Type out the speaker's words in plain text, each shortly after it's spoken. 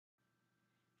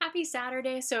Happy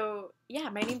Saturday. So yeah,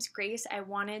 my name's Grace. I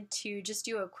wanted to just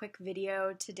do a quick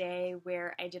video today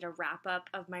where I did a wrap up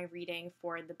of my reading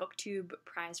for the BookTube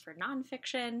Prize for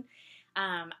Nonfiction.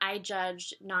 I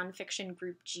judged Nonfiction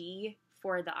Group G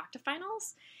for the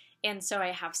Octafinals. And so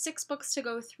I have 6 books to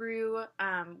go through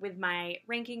with my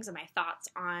rankings and my thoughts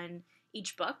on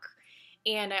each book.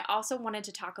 And I also wanted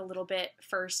to talk a little bit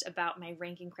first about my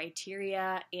ranking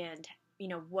criteria and,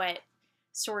 what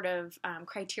sort of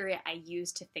criteria I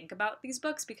use to think about these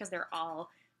books, because they're all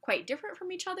quite different from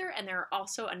each other, and there are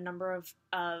also a number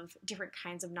of different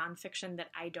kinds of nonfiction that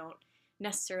I don't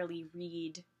necessarily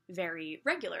read very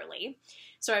regularly.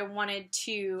 So I wanted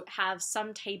to have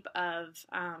some type of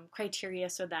criteria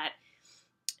so that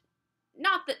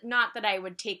not that I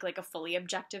would take like a fully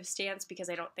objective stance, because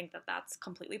I don't think that that's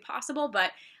completely possible,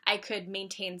 but I could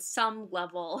maintain some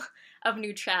level of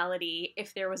neutrality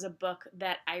if there was a book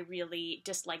that I really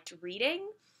disliked reading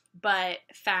but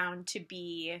found to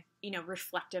be,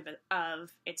 reflective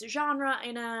of its genre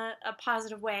in a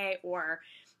positive way, or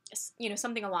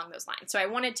something along those lines. So I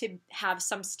wanted to have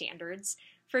some standards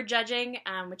for judging,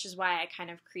 which is why I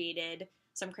kind of created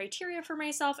some criteria for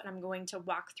myself, and I'm going to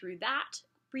walk through that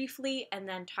briefly and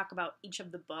then talk about each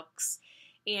of the books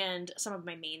and some of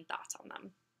my main thoughts on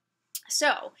them.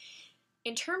 So,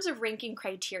 in terms of ranking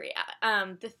criteria,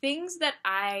 the things that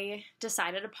I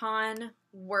decided upon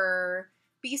were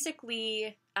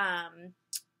basically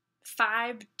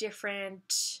 5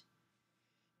 different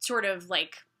sort of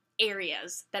like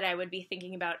areas that I would be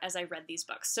thinking about as I read these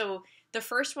books. So the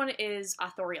first one is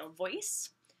authorial voice.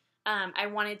 I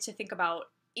wanted to think about,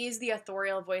 is the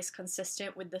authorial voice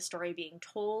consistent with the story being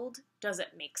told? Does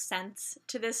it make sense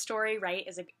to this story, right?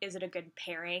 Is it a good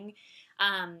pairing?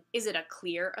 Is it a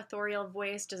clear authorial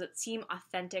voice? Does it seem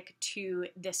authentic to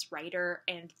this writer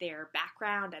and their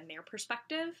background and their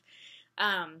perspective?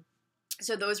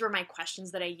 So those were my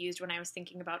questions that I used when I was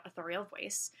thinking about authorial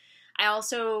voice. I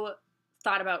also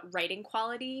thought about writing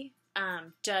quality.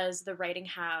 Does the writing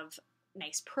have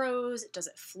nice prose? Does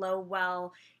it flow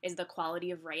well? Is the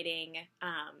quality of writing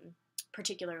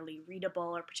particularly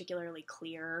readable or particularly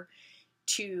clear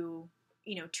to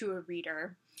a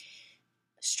reader?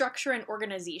 Structure and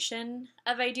organization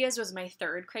of ideas was my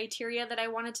third criteria that I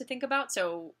wanted to think about.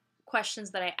 So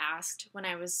questions that I asked when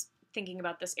I was thinking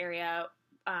about this area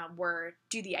were,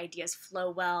 do the ideas flow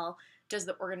well? Does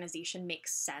the organization make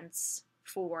sense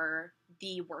for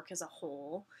the work as a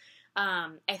whole?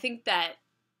 I think that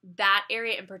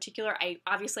area in particular, I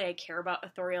care about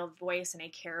authorial voice and I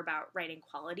care about writing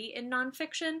quality in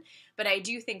nonfiction, but I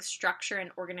do think structure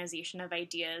and organization of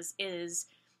ideas is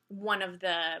one of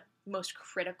the most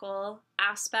critical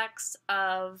aspects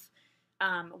of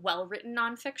well-written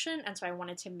nonfiction, and so I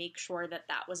wanted to make sure that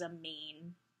that was a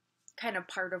main kind of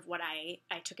part of what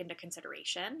I took into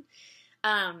consideration.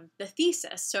 The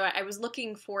thesis, so I was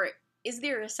looking for, is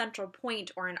there a central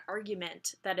point or an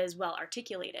argument that is well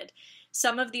articulated?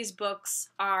 Some of these books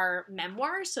are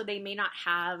memoirs, so they may not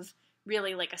have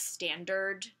really like a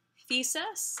standard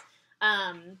thesis,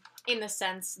 in the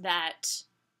sense that,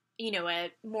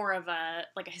 more of a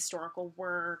historical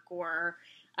work or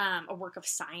a work of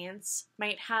science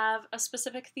might have a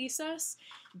specific thesis.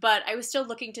 But I was still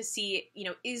looking to see,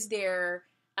 is there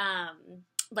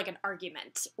like an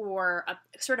argument or a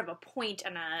sort of a point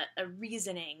and a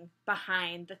reasoning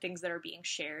behind the things that are being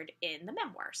shared in the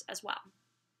memoirs as well.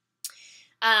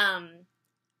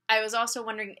 I was also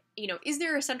wondering, is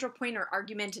there a central point or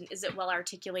argument, and is it well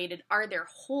articulated? Are there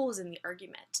holes in the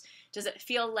argument? Does it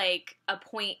feel like a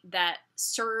point that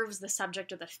serves the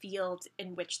subject or the field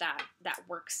in which that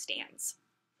work stands?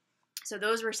 So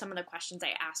those were some of the questions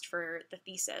I asked for the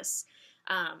thesis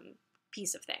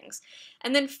piece of things.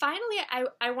 And then finally,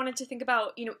 I wanted to think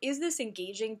about, is this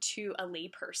engaging to a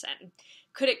layperson?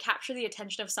 Could it capture the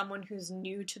attention of someone who's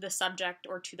new to the subject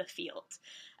or to the field?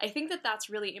 I think that that's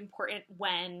really important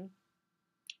when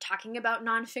talking about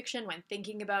nonfiction, when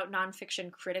thinking about nonfiction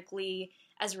critically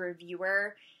as a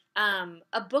reviewer.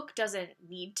 A book doesn't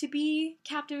need to be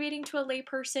captivating to a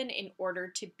layperson in order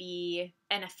to be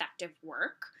an effective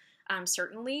work,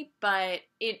 certainly, but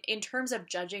in terms of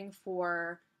judging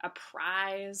for a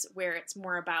prize where it's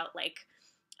more about like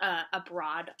a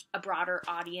broader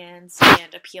audience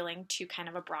and appealing to kind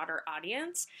of a broader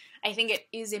audience, I think it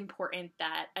is important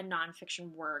that a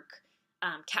nonfiction work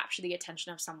capture the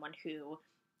attention of someone who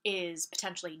is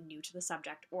potentially new to the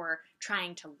subject or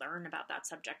trying to learn about that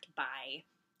subject by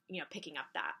picking up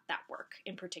that work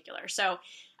in particular. So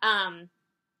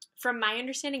from my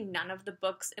understanding, none of the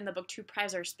books in the BookTube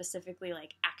Prize are specifically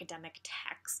like academic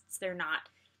texts. They're not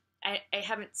I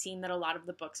haven't seen that a lot of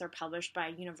the books are published by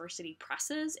university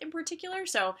presses in particular.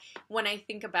 So when I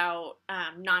think about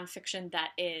nonfiction that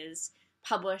is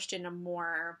published in a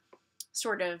more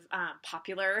sort of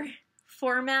popular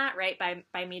format, right,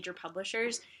 by major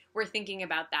publishers, we're thinking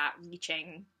about that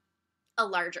reaching a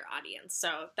larger audience.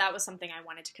 So that was something I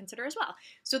wanted to consider as well.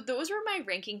 So those were my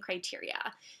ranking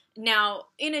criteria. Now,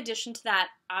 in addition to that,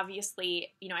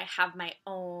 obviously, I have my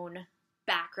own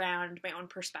background, my own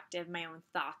perspective, my own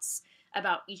thoughts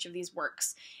about each of these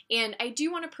works. And I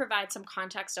do want to provide some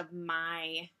context of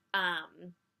my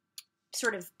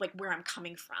sort of like where I'm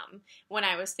coming from when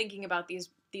I was thinking about these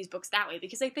books that way,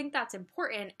 because I think that's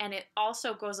important, and it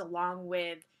also goes along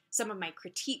with some of my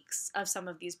critiques of some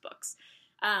of these books.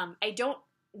 I don't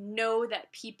know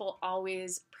that people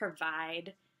always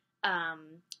provide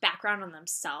background on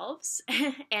themselves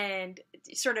and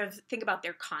sort of think about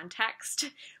their context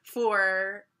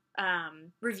for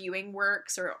reviewing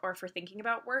works or for thinking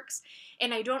about works.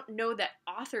 And I don't know that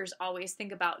authors always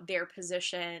think about their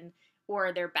position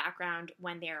or their background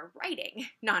when they're writing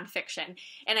nonfiction.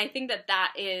 And I think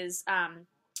that is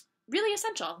really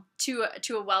essential to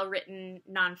a well-written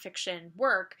nonfiction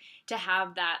work, to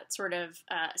have that sort of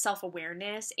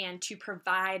self-awareness and to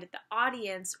provide the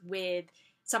audience with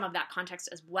some of that context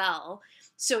as well,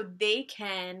 so they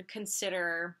can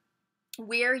consider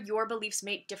where your beliefs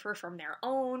may differ from their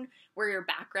own, where your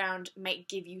background might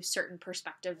give you certain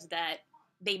perspectives that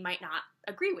they might not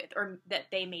agree with or that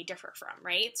they may differ from,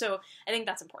 right? So I think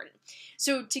that's important.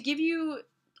 So to give you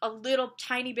a little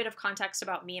tiny bit of context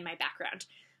about me and my background,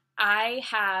 I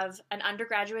have an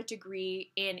undergraduate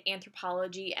degree in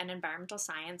anthropology and environmental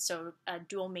science, so a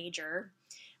dual major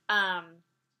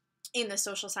in the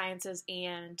social sciences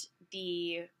and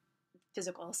the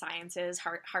physical sciences,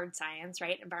 hard science,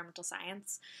 right? Environmental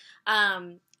science.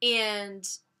 And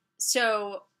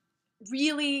so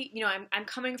really, I'm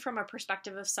coming from a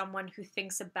perspective of someone who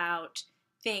thinks about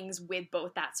things with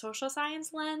both that social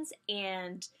science lens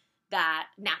and that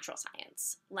natural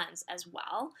science lens as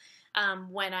well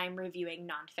when I'm reviewing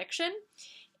nonfiction.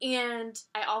 And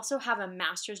I also have a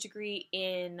master's degree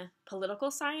in political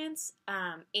science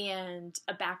and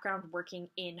a background working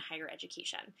in higher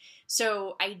education.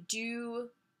 So I do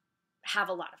have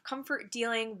a lot of comfort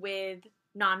dealing with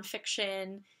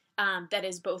nonfiction that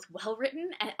is both well-written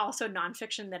and also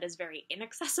nonfiction that is very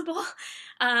inaccessible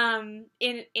in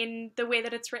the way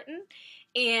that it's written.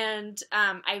 And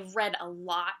I've read a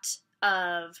lot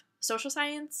of social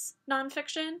science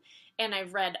nonfiction, and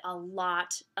I've read a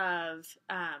lot of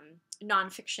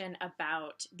nonfiction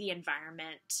about the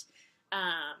environment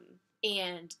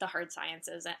and the hard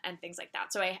sciences and things like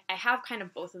that. So I have kind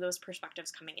of both of those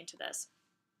perspectives coming into this.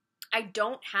 I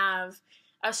don't have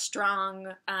a strong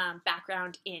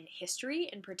background in history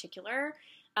in particular.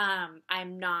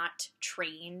 I'm not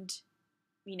trained,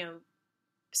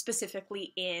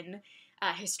 specifically in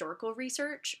historical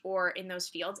research or in those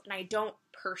fields, and I don't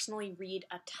personally read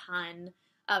a ton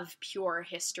of pure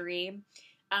history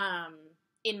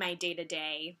in my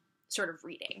day-to-day sort of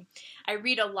reading. I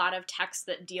read a lot of texts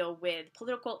that deal with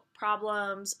political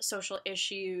problems, social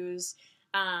issues,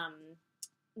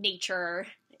 nature,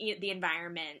 the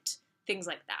environment, things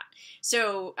like that.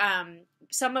 So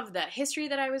some of the history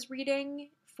that I was reading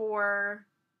for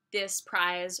this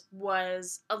prize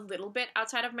was a little bit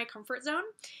outside of my comfort zone,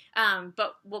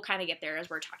 but we'll kind of get there as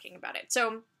we're talking about it.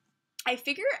 So I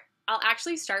figure I'll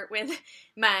actually start with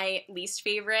my least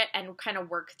favorite and kind of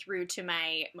work through to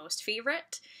my most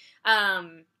favorite.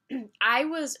 I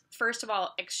was, first of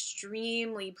all,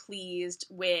 extremely pleased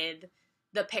with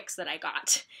the picks that I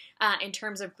got in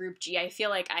terms of Group G. I feel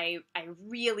like I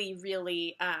really,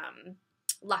 really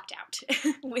lucked out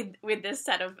with this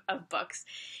set of books.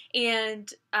 And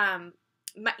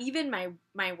even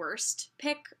my worst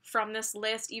pick from this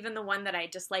list, even the one that I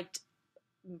disliked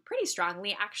pretty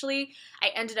strongly, actually, I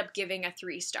ended up giving a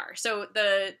 3-star. So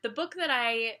the book that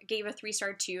I gave a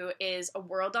 3-star to is A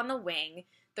World on the Wing,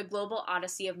 The Global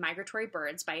Odyssey of Migratory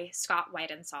Birds by Scott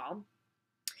Weidensaul.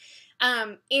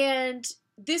 And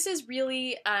this is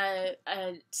really a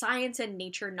science and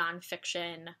nature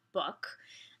nonfiction book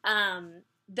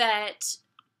that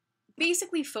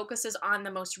basically focuses on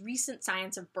the most recent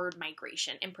science of bird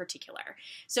migration in particular.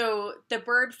 So the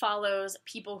bird follows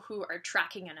people who are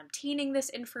tracking and obtaining this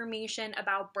information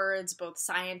about birds, both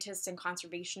scientists and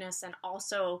conservationists, and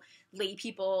also lay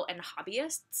people and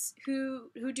hobbyists who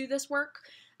do this work.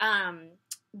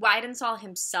 Weidensaul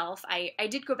himself, I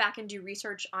did go back and do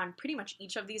research on pretty much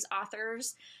each of these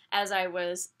authors as I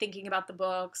was thinking about the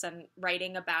books and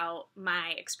writing about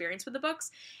my experience with the books.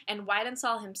 And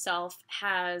Weidensaul himself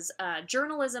has a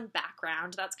journalism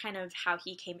background. That's kind of how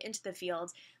he came into the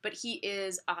field. But he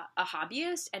is a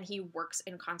hobbyist, and he works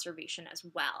in conservation as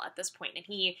well at this point. And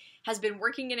he has been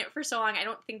working in it for so long. I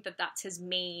don't think that that's his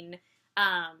main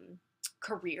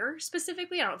career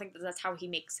specifically. I don't think that that's how he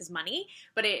makes his money,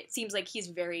 but it seems like he's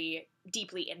very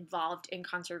deeply involved in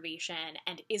conservation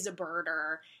and is a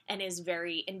birder and is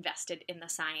very invested in the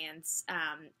science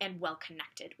and well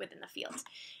connected within the field.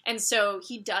 And so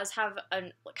he does have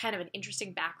a kind of an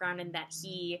interesting background in that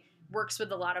he works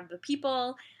with a lot of the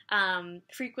people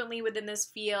frequently within this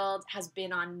field, has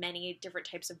been on many different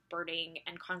types of birding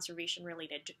and conservation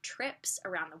related trips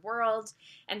around the world.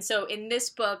 And so in this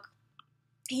book,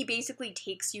 he basically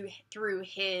takes you through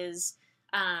his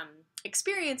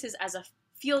experiences as a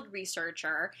field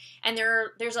researcher, and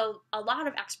there's a lot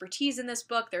of expertise in this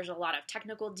book. There's a lot of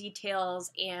technical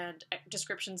details and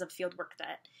descriptions of field work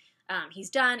that he's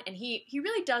done, and he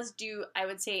really does do, I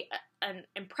would say, an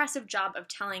impressive job of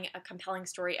telling a compelling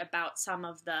story about some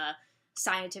of the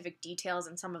scientific details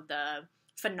and some of the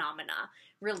phenomena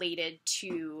related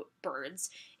to birds.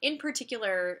 In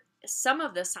particular, some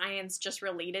of the science just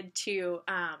related to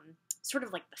sort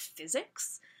of like the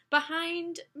physics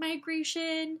behind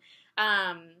migration.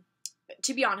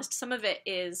 To be honest, some of it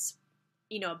is,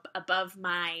 above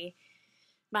my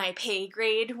pay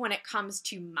grade when it comes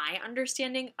to my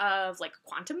understanding of like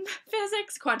quantum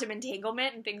physics, quantum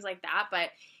entanglement, and things like that.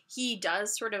 But he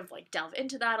does sort of like delve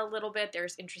into that a little bit.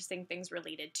 There's interesting things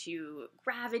related to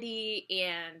gravity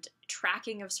and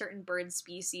tracking of certain bird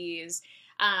species.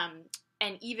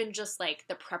 And even just like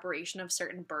the preparation of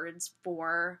certain birds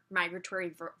for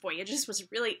migratory voyages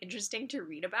was really interesting to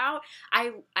read about.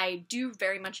 I do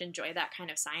very much enjoy that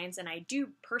kind of science, and I do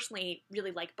personally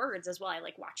really like birds as well. I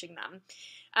like watching them.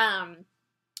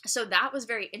 So that was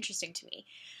very interesting to me.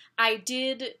 I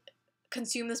did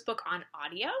consume this book on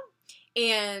audio,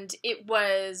 and it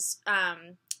was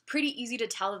pretty easy to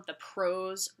tell that the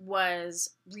prose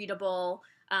was readable,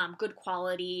 good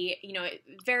quality,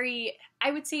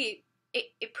 I would say,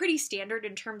 it pretty standard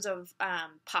in terms of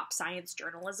pop science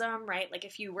journalism, right? Like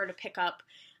if you were to pick up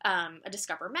a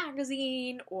Discover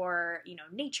magazine or,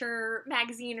 Nature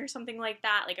magazine or something like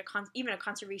that, like even a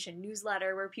conservation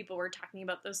newsletter where people were talking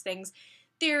about those things,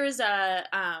 there's a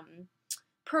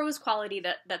prose quality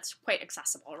that's quite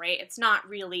accessible, right? It's not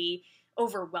really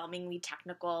overwhelmingly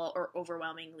technical or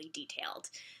overwhelmingly detailed.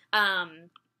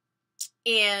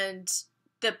 And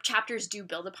the chapters do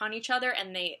build upon each other,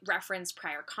 and they reference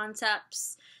prior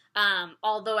concepts.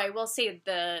 Although I will say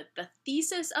the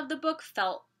thesis of the book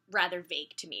felt rather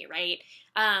vague to me, right?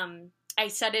 I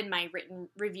said in my written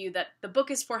review that the book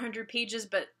is 400 pages,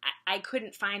 but I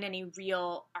couldn't find any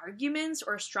real arguments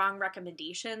or strong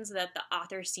recommendations that the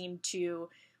author seemed to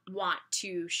want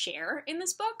to share in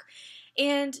this book.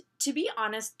 And to be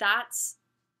honest, that's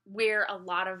where a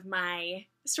lot of my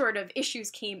sort of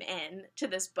issues came in to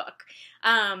this book.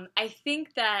 I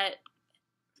think that,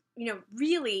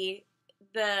 really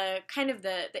the kind of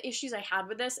the issues I had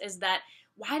with this is that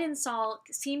Weidensaul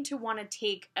seemed to want to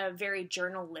take a very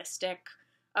journalistic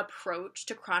approach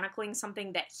to chronicling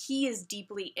something that he is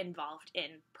deeply involved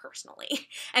in personally,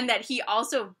 and that he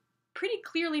also pretty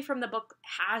clearly from the book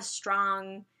has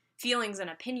strong feelings and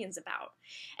opinions about.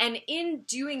 And in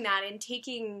doing that, in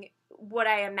taking what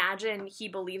I imagine he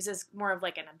believes is more of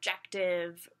like an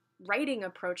objective writing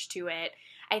approach to it,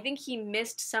 I think he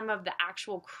missed some of the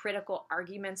actual critical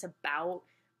arguments about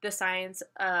the science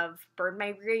of bird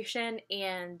migration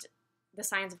and the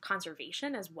science of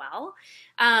conservation as well.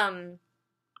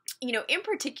 In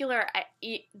particular,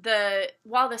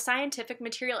 while the scientific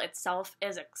material itself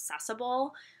is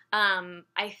accessible,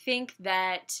 I think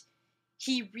that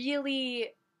he really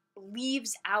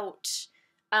leaves out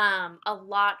a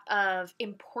lot of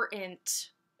important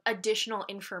additional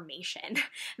information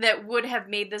that would have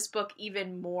made this book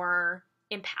even more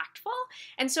impactful.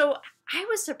 And so I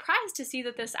was surprised to see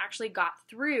that this actually got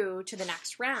through to the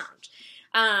next round.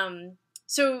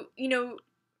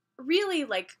 Really,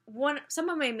 like, some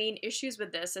of my main issues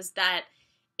with this is that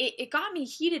it got me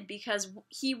heated because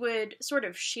he would sort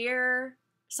of share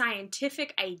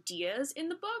scientific ideas in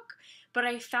the book, but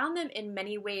I found them in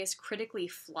many ways critically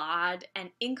flawed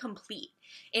and incomplete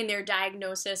in their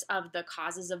diagnosis of the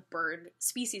causes of bird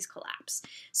species collapse.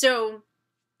 So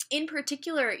in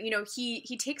particular,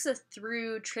 he takes us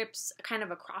through trips kind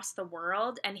of across the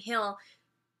world, and he'll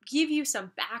give you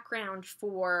some background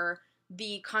for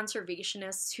the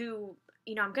conservationists who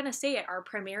I'm going to say it, are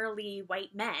primarily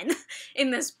white men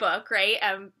in this book, right?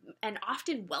 And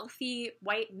often wealthy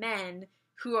white men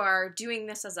who are doing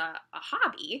this as a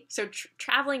hobby. So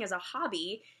traveling as a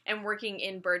hobby and working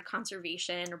in bird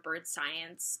conservation or bird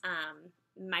science,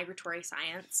 migratory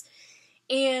science.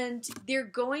 And they're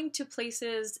going to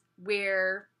places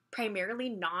where primarily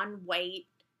non-white,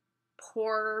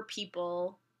 poor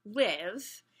people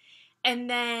live, and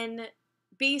then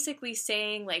basically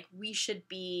saying, like, we should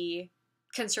be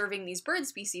conserving these bird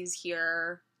species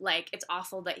here. Like, it's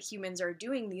awful that humans are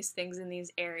doing these things in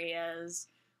these areas.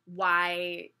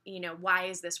 Why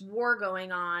is this war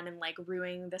going on and, like,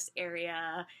 ruining this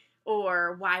area?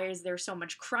 Or why is there so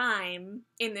much crime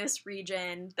in this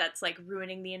region that's, like,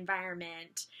 ruining the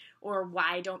environment? Or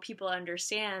why don't people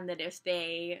understand that if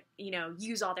they,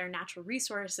 use all their natural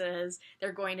resources,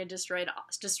 they're going to destroy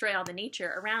all the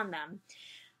nature around them?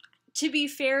 To be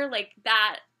fair, like,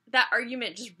 that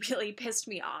argument just really pissed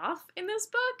me off in this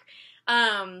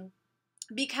book,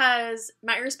 because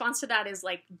my response to that is,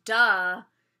 like, duh,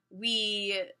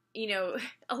 we,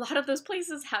 a lot of those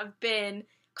places have been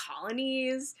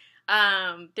colonies.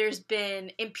 There's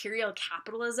been imperial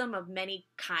capitalism of many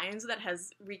kinds that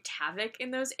has wreaked havoc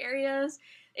in those areas.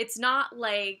 It's not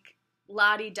like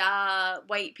la-di-da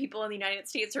white people in the United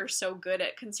States are so good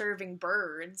at conserving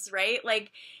birds, right?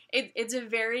 Like, it's a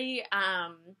very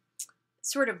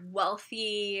sort of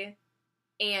wealthy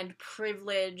and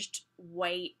privileged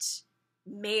white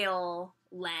male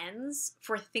lens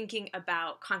for thinking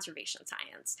about conservation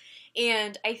science.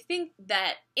 And I think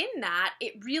that in that,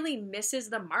 it really misses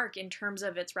the mark in terms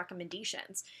of its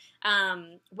recommendations.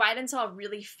 Weidensaul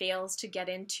really fails to get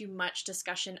into much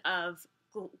discussion of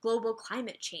global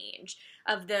climate change,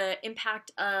 of the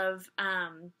impact of,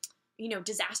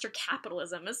 disaster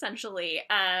capitalism, essentially,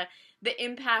 the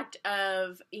impact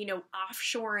of,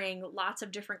 offshoring lots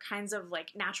of different kinds of,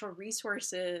 like, natural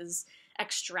resources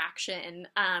extraction,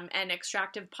 and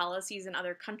extractive policies in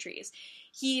other countries.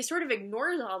 He sort of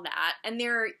ignores all that, and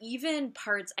there are even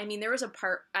parts, there was a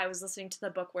part I was listening to the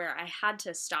book where I had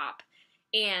to stop,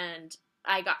 and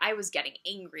I was getting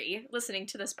angry listening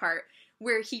to this part,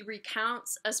 where he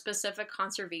recounts a specific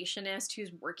conservationist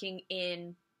who's working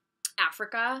in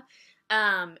Africa,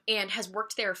 and has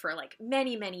worked there for, like,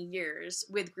 many, many years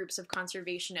with groups of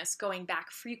conservationists going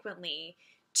back frequently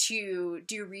to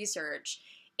do research.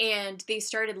 And they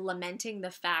started lamenting the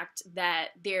fact that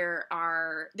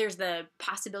there's the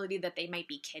possibility that they might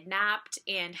be kidnapped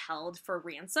and held for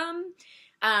ransom.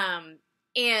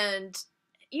 And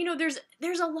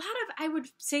there's a lot of, I would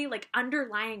say, like,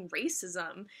 underlying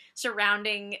racism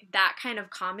surrounding that kind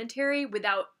of commentary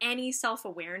without any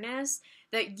self-awareness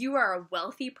that you are a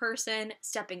wealthy person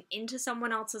stepping into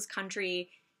someone else's country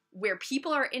where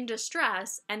people are in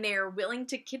distress and they're willing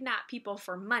to kidnap people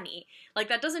for money. Like,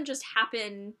 that doesn't just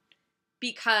happen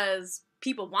because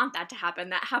people want that to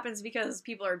happen. That happens because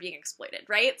people are being exploited,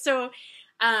 right? So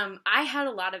I had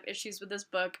a lot of issues with this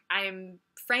book. I'm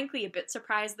frankly a bit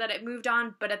surprised that it moved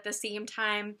on, but at the same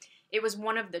time, it was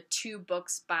one of the 2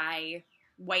 books by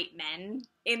white men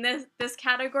in this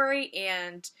category,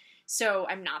 and so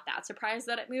I'm not that surprised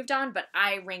that it moved on, but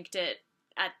I ranked it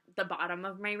at the bottom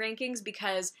of my rankings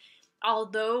because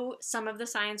although some of the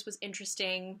science was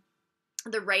interesting,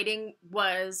 the writing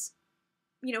was,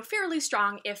 fairly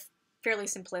strong, if fairly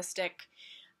simplistic.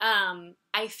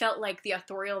 I felt like the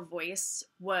authorial voice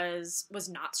was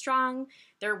not strong.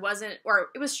 There wasn't, or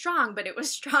it was strong, but it was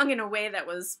strong in a way that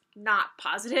was not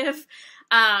positive.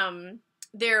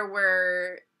 There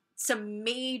were some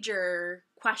major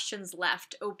questions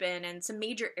left open and some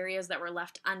major areas that were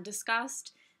left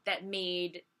undiscussed that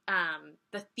made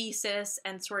the thesis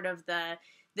and sort of the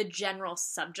general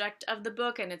subject of the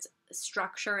book and its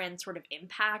structure and sort of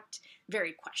impact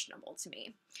very questionable to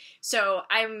me. So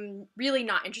I'm really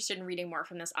not interested in reading more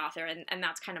from this author, and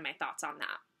that's kind of my thoughts on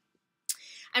that.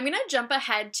 I'm going to jump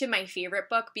ahead to my favorite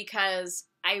book because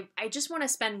I just want to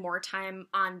spend more time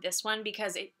on this one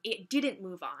because it didn't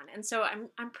move on. And so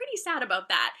I'm pretty sad about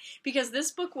that because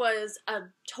this book was a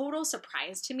total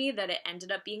surprise to me that it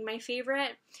ended up being my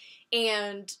favorite.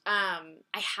 And I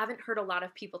haven't heard a lot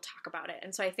of people talk about it.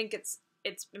 And so I think it's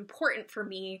important for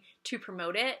me to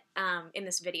promote it in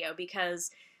this video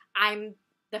because I'm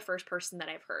the first person that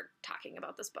I've heard talking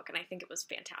about this book, and I think it was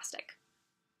fantastic.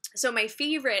 So my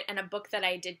favorite, and a book that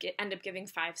I did end up giving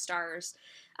 5 stars,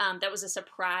 that was a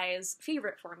surprise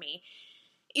favorite for me,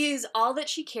 is All That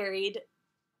She Carried,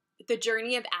 The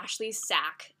Journey of Ashley's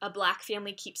Sack, A Black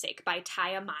Family Keepsake by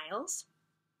Taya Miles.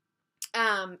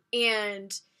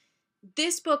 And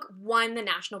this book won the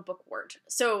National Book Award.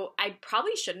 So I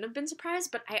probably shouldn't have been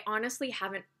surprised, but I honestly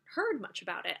haven't heard much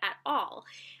about it at all.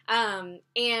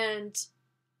 And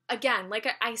again, like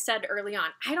I said early on,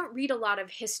 I don't read a lot of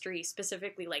history,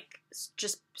 specifically like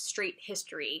just straight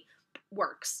history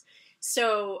works.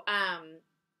 So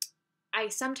I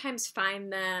sometimes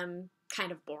find them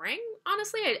kind of boring,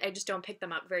 honestly. I just don't pick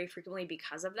them up very frequently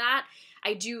because of that.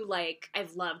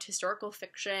 I've loved historical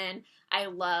fiction. I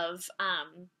love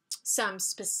some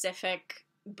specific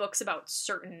books about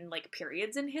certain like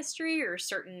periods in history or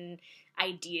certain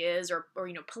ideas or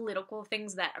political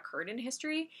things that occurred in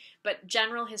history. But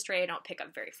general history I don't pick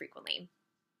up very frequently.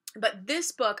 But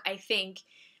this book, I think,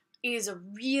 is a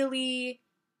really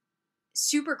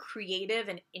super creative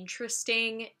and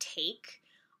interesting take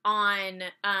on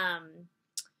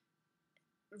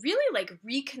really like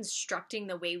reconstructing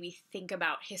the way we think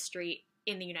about history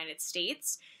in the United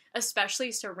States,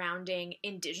 especially surrounding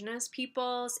indigenous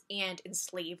peoples and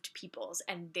enslaved peoples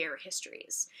and their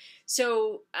histories.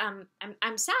 So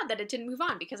I'm sad that it didn't move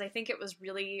on because I think it was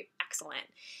really excellent.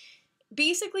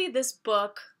 Basically, this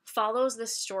book follows the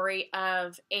story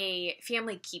of a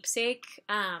family keepsake.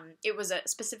 It was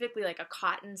specifically like a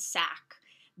cotton sack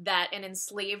that an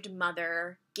enslaved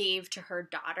mother gave to her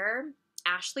daughter,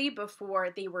 Ashley, before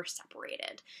they were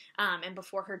separated, and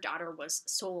before her daughter was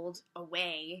sold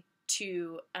away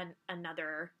to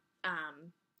another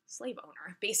slave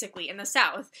owner, basically, in the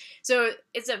South. So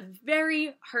it's a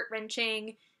very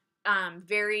heart-wrenching,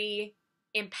 very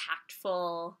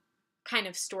impactful kind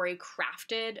of story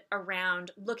crafted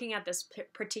around looking at this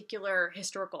particular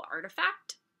historical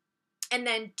artifact and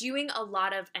then doing a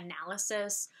lot of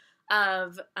analysis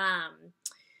of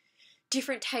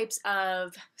different types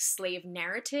of slave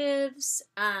narratives,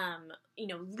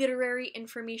 literary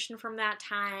information from that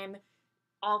time,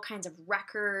 all kinds of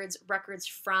records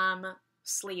from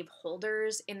slave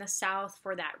holders in the South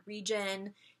for that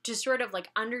region, to sort of like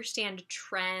understand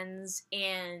trends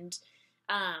and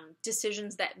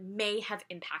decisions that may have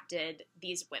impacted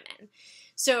these women.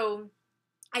 So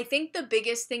I think the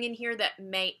biggest thing in here that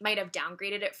might have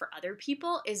downgraded it for other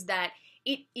people is that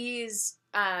it is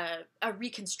a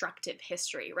reconstructive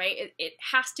history, right? It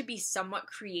has to be somewhat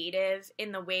creative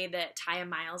in the way that Taya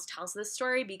Miles tells this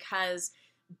story, because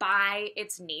by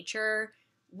its nature,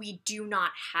 we do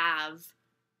not have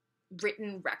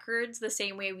written records the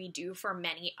same way we do for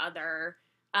many other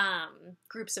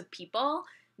groups of people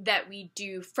that we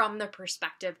do from the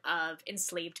perspective of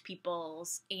enslaved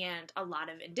peoples and a lot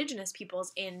of indigenous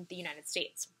peoples in the United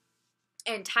States.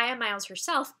 And Taya Miles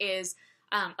herself is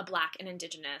a Black and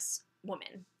indigenous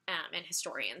woman and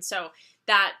historian. So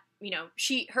that,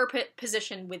 her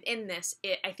position within this,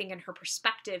 I think, in her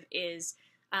perspective is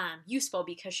useful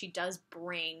because she does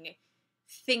bring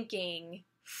thinking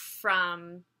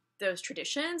from those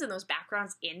traditions and those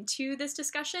backgrounds into this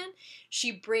discussion.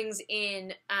 She brings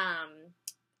in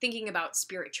thinking about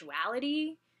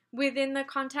spirituality within the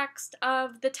context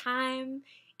of the time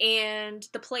and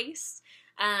the place.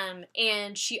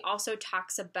 And she also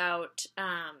talks about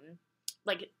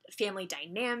like family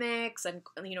dynamics and,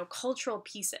 cultural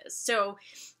pieces. So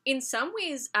in some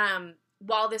ways,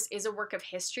 while this is a work of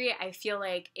history, I feel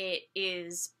like it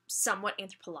is somewhat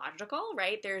anthropological,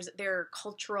 right? There are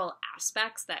cultural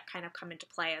aspects that kind of come into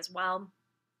play as well.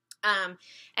 And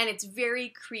it's very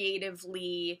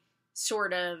creatively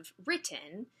sort of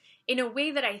written in a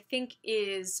way that I think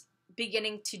is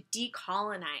beginning to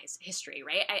decolonize history,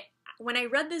 right? When I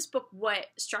read this book, what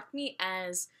struck me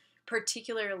as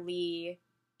particularly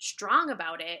strong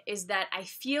about it is that I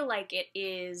feel like it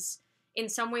is in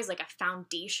some ways like a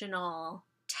foundational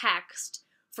text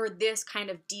for this kind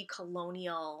of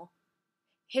decolonial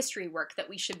history work that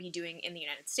we should be doing in the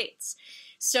United States.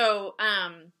 So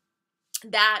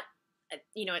that,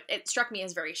 it struck me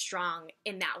as very strong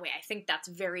in that way. I think that's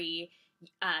very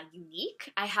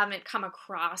unique. I haven't come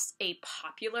across a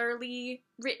popularly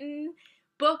written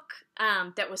book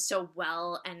that was so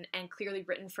well and clearly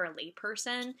written for a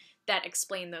layperson that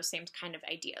explained those same kind of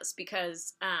ideas,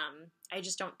 because I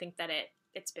just don't think that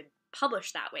it's been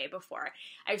published that way before.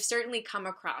 I've certainly come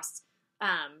across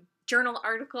journal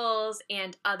articles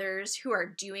and others who are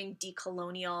doing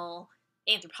decolonial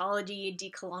anthropology,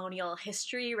 decolonial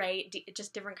history, right?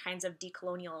 Just different kinds of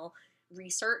decolonial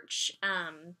research,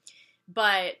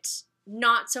 but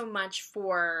not so much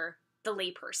for the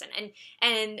layperson.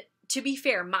 And to be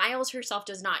fair, Miles herself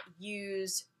does not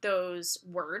use those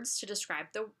words to describe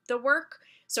the work,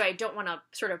 so I don't want to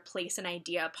sort of place an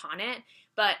idea upon it,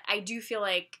 but I do feel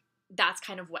like that's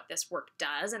kind of what this work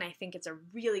does, and I think it's a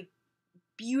really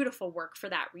beautiful work for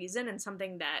that reason, and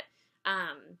something that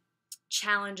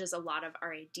challenges a lot of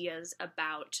our ideas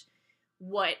about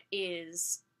what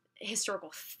is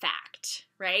historical fact,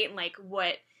 right? And like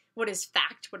what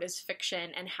fact, what is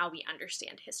fiction, and how we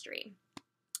understand history.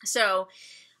 So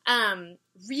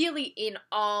really, in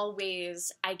all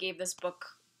ways, I gave this book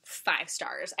 5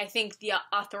 stars. I think the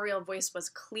authorial voice was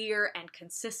clear and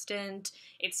consistent.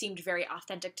 It seemed very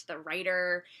authentic to the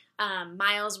writer.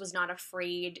 Miles was not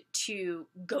afraid to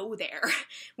go there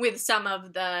with some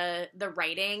of the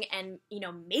writing and,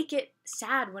 make it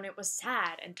sad when it was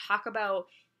sad and talk about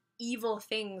evil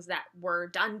things that were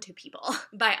done to people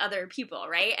by other people,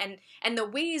 right? And the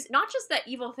ways, not just that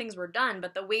evil things were done,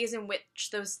 but the ways in which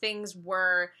those things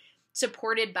were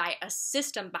supported by a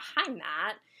system behind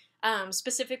that,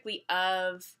 specifically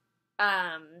of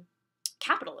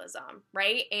capitalism,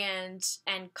 right? And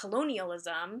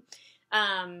colonialism,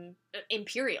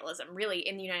 imperialism, really,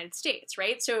 in the United States,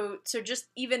 right? So just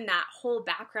even that whole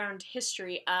background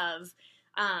history of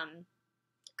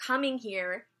coming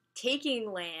here, taking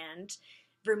land,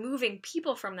 removing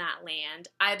people from that land,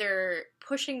 either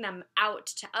pushing them out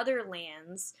to other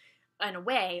lands in a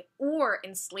way, or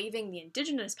enslaving the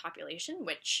indigenous population,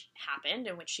 which happened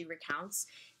and which she recounts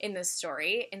in this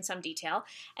story in some detail,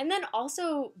 and then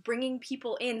also bringing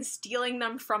people in, stealing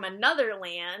them from another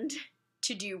land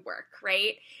to do work,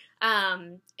 right?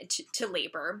 To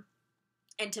labor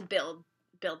and to build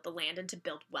the land and to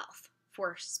build wealth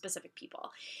for specific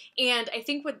people. And I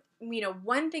think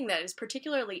one thing that is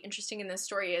particularly interesting in this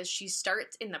story is she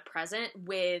starts in the present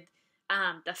with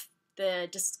the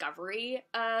discovery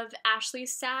of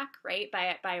Ashley's sack, right,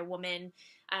 by a woman.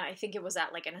 I think it was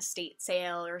at like an estate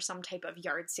sale or some type of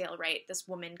yard sale, right? This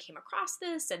woman came across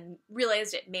this and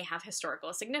realized it may have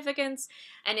historical significance,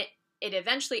 and it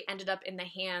eventually ended up in the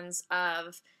hands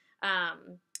of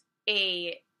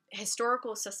a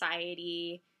historical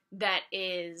society that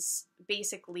is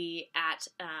basically at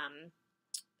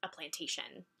a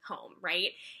plantation home,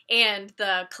 right? And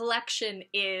the collection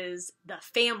is the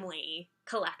family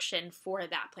collection for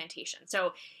that plantation.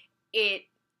 So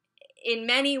in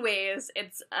many ways,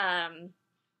 it's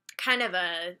kind of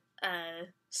a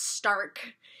stark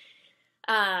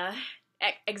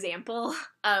example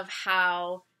of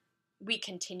how we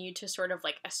continue to sort of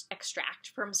like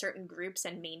extract from certain groups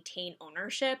and maintain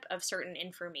ownership of certain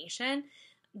information.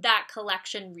 That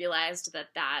collection realized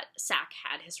that sack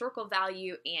had historical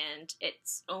value and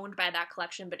it's owned by that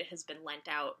collection, but it has been lent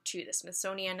out to the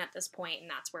Smithsonian at this point, and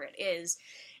that's where it is.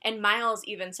 And Miles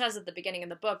even says at the beginning of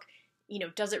the book,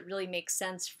 does it really make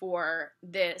sense for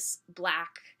this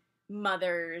Black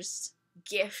mother's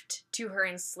gift to her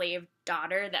enslaved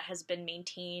daughter that has been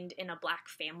maintained in a Black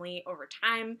family over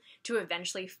time to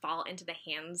eventually fall into the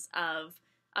hands of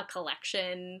a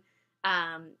collection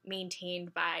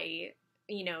maintained by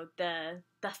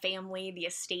the family, the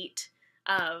estate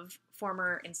of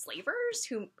former enslavers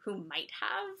who might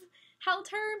have held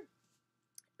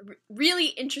her? Really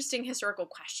interesting historical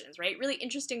questions, right? Really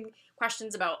interesting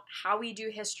questions about how we do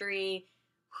history,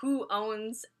 who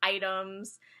owns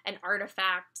items and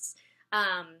artifacts,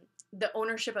 the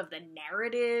ownership of the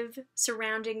narrative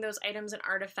surrounding those items and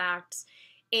artifacts,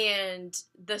 and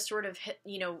the sort of,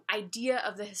 idea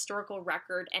of the historical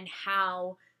record and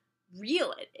how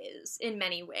real it is in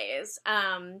many ways,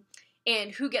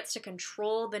 and who gets to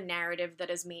control the narrative that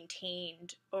is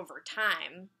maintained over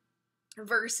time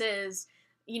versus,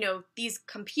 these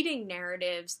competing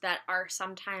narratives that are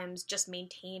sometimes just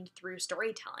maintained through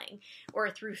storytelling or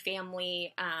through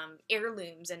family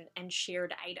heirlooms and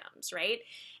shared items, right?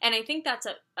 And I think that's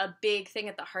a big thing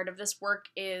at the heart of this work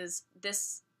is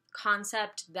this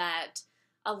concept that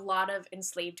a lot of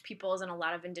enslaved peoples and a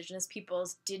lot of indigenous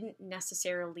peoples didn't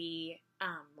necessarily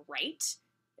write,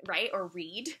 right, or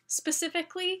read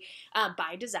specifically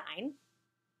by design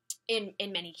in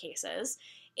many cases.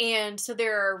 And so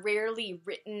there are rarely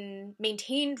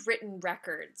maintained written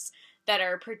records that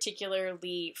are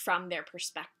particularly from their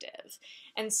perspective.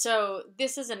 And so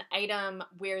this is an item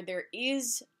where there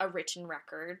is a written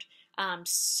record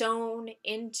sewn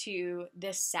into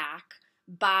this sack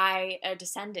by a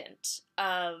descendant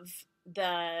of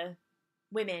the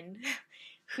women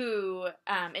who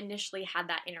initially had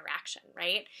that interaction,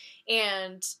 right?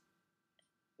 And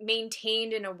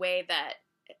maintained in a way that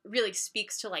really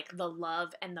speaks to like the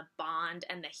love and the bond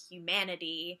and the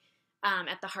humanity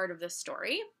at the heart of the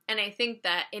story. And I think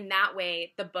that in that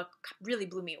way, the book really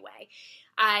blew me away.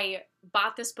 I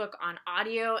bought this book on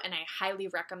audio, and I highly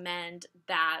recommend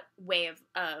that way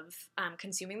of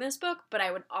consuming this book, but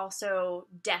I would also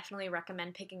definitely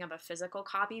recommend picking up a physical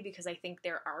copy because I think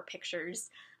there are pictures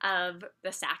of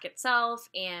the sack itself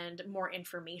and more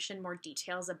information, more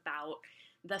details about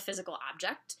the physical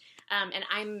object. And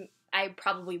I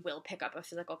probably will pick up a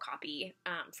physical copy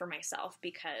for myself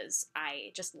because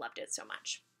I just loved it so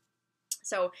much.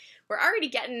 So we're already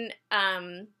getting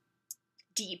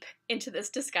deep into this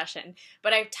discussion,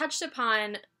 but I've touched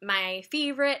upon my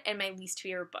favorite and my least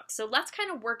favorite books. So let's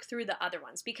kind of work through the other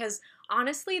ones, because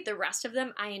honestly, the rest of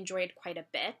them I enjoyed quite a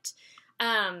bit.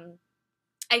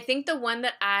 I think the one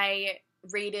that I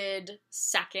rated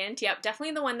second,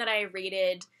 definitely the one that I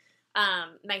rated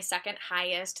my second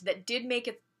highest that did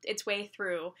make its way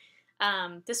through.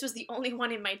 This was the only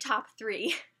one in my top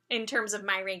 3 in terms of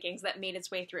my rankings that made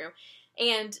its way through.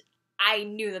 And I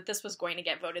knew that this was going to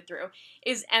get voted through,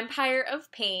 is Empire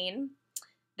of Pain,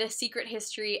 The Secret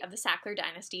History of the Sackler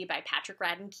Dynasty by Patrick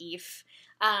Radden Keefe.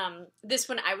 This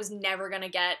one I was never going to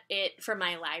get it from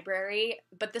my library,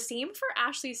 but the same for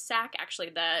Ashley Sack,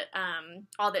 actually, the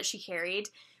All That She Carried.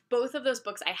 Both of those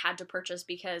books I had to purchase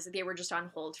because they were just on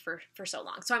hold for so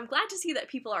long. So I'm glad to see that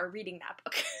people are reading that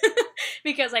book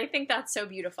because I think that's so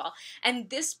beautiful. And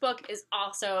this book is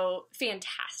also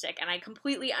fantastic, and I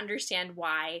completely understand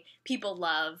why people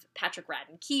love Patrick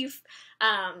Radden Keefe.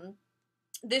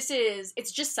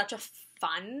 It's just such a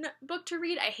fun book to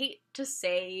read. I hate to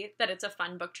say that it's a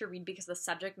fun book to read because the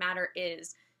subject matter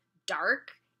is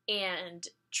dark and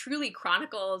truly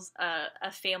chronicles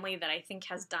a family that I think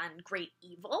has done great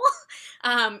evil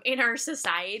in our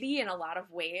society in a lot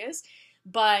of ways,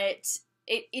 but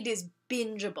it is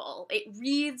bingeable. It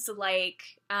reads like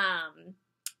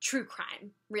true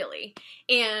crime, really.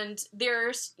 And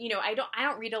there's, I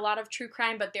don't read a lot of true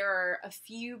crime, but there are a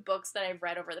few books that I've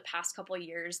read over the past couple of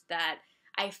years that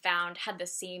I found had the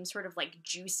same sort of like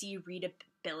juicy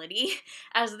readability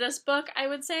as this book, I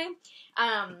would say.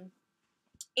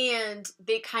 And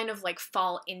they kind of like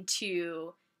fall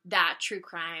into that true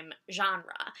crime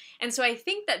genre. And so I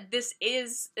think that this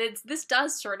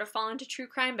does sort of fall into true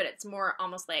crime, but it's more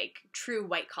almost like true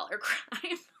white collar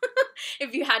crime,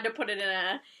 if you had to put it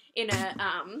in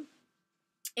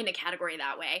a category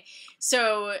that way.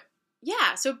 So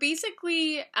yeah, so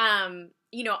basically,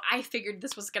 I figured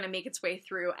this was going to make its way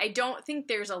through. I don't think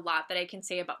there's a lot that I can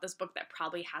say about this book that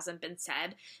probably hasn't been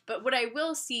said, but what I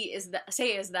will say is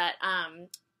that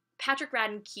Patrick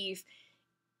Radden Keefe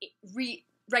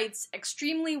writes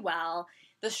extremely well.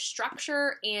 The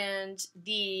structure and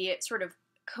the sort of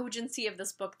cogency of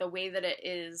this book, the way that it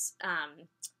is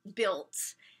built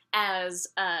as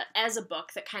a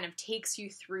book that kind of takes you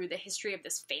through the history of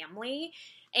this family,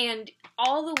 and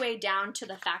all the way down to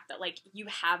the fact that like you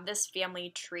have this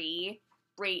family tree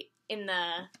right in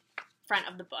the front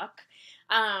of the book,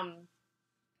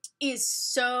 is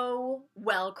so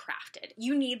well crafted.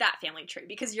 You need that family tree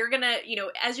because you're gonna,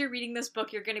 as you're reading this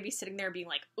book, you're gonna be sitting there being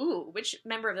like, ooh, which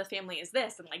member of the family is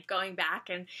this? And like going back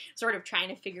and sort of trying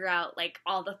to figure out like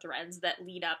all the threads that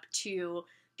lead up to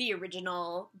the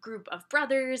original group of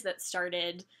brothers that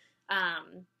started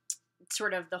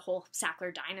sort of the whole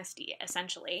Sackler dynasty,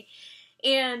 essentially.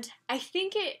 And I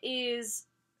think it is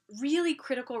really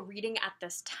critical reading at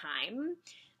this time,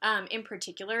 in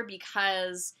particular,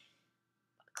 because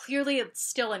clearly it's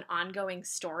still an ongoing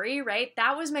story, right?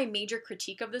 That was my major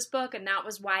critique of this book, and that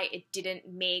was why it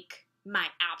didn't make my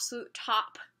absolute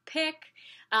top pick,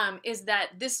 is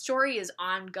that this story is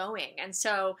ongoing. And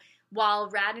so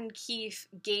while Radden Keefe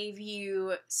gave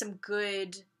you some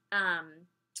good,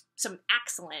 some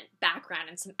excellent background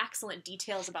and some excellent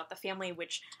details about the family,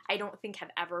 which I don't think have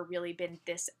ever really been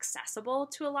this accessible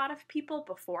to a lot of people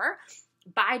before,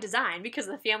 by design, because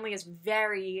the family is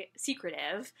very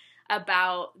secretive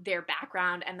about their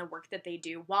background and the work that they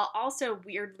do, while also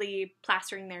weirdly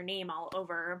plastering their name all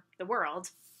over the world,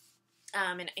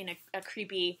 in a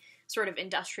creepy sort of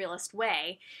industrialist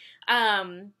way.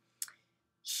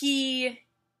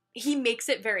 He makes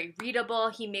it very readable.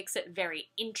 He makes it very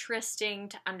interesting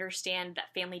to understand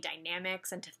that family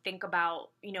dynamics and to think about,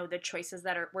 the choices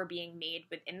that were being made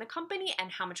within the company and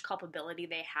how much culpability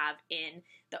they have in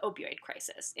the opioid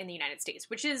crisis in the United States,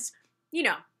 which is,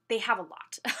 they have a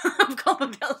lot of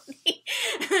culpability.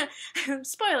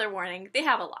 Spoiler warning, they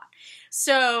have a lot.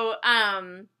 So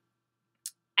I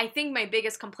think my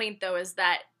biggest complaint, though, is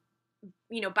that,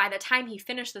 by the time he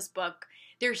finished this book,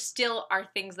 there still are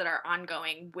things that are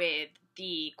ongoing with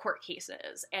the court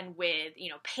cases and with,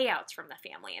 payouts from the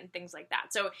family and things like that.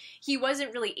 So he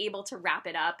wasn't really able to wrap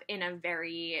it up in a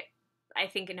very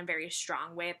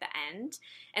strong way at the end.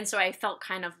 And so I felt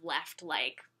kind of left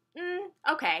like,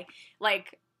 okay.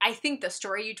 Like, I think the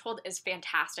story you told is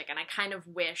fantastic, and I kind of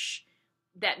wish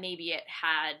that maybe it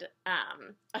had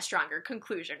a stronger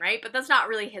conclusion, right? But that's not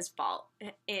really his fault.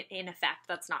 In effect,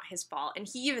 that's not his fault. And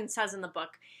he even says in the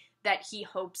book that he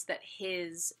hopes that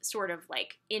his sort of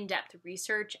like in-depth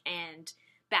research and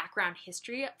background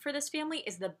history for this family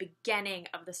is the beginning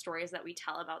of the stories that we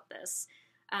tell about this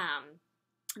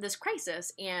this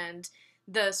crisis and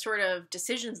the sort of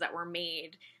decisions that were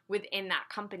made within that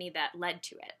company that led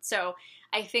to it. So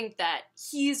I think that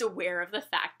he's aware of the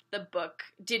fact the book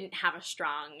didn't have a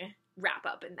strong wrap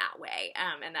up in that way,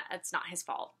 and that it's not his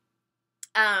fault.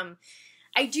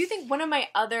 I do think one of my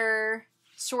other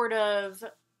sort of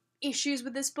issues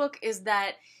with this book is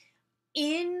that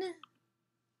in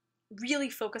really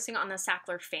focusing on the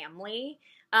Sackler family,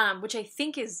 which I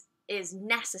think is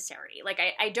necessary. Like,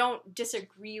 I don't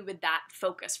disagree with that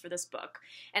focus for this book.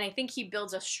 And I think he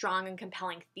builds a strong and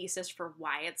compelling thesis for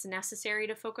why it's necessary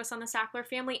to focus on the Sackler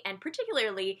family, and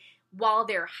particularly while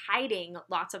they're hiding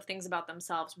lots of things about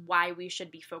themselves, why we should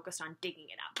be focused on digging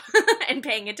it up and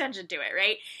paying attention to it,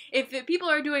 right? If people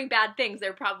are doing bad things,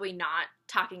 they're probably not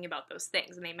talking about those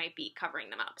things, and they might be covering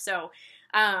them up. So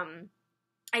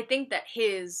I think that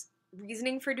his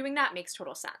reasoning for doing that makes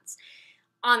total sense.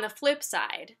 On the flip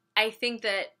side, I think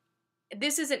that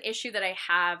this is an issue that I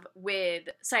have with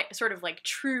sort of like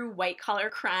true white-collar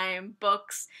crime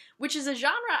books, which is a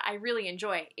genre I really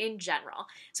enjoy in general.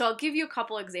 So I'll give you a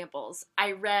couple examples.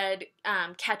 I read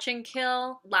Catch and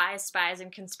Kill, Lies, Spies, and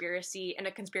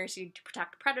A Conspiracy to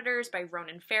Protect Predators by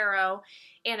Ronan Farrow.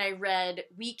 And I read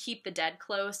We Keep the Dead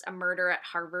Close, A Murder at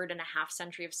Harvard in a Half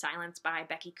Century of Silence by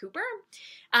Becky Cooper.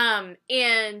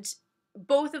 And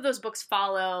both of those books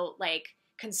follow like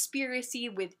conspiracy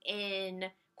within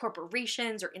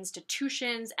corporations or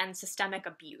institutions and systemic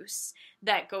abuse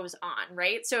that goes on,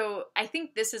 right? So I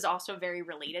think this is also very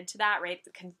related to that, right?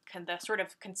 The sort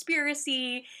of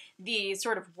conspiracy, the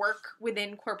sort of work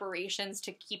within corporations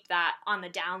to keep that on the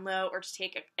down low or to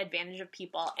take advantage of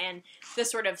people, and the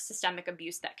sort of systemic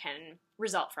abuse that can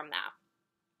result from that.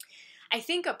 I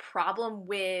think a problem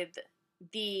with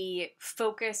the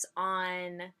focus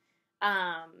on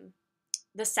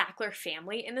the Sackler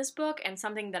family in this book, and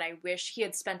something that I wish he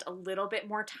had spent a little bit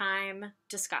more time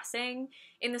discussing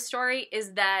in the story,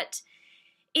 is that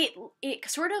it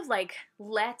sort of like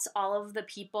lets all of the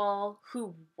people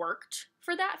who worked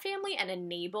for that family and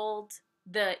enabled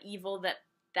the evil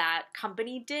that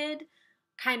company did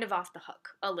kind of off the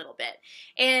hook a little bit.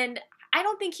 And I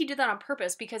don't think he did that on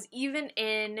purpose, because even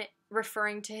in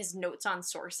referring to his notes on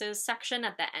sources section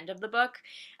at the end of the book,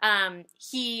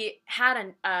 he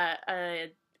had a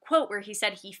quote where he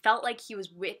said he felt like he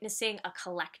was witnessing a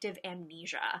collective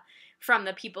amnesia from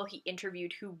the people he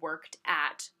interviewed who worked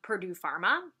at Purdue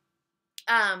Pharma.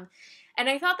 And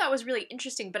I thought that was really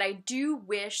interesting, but I do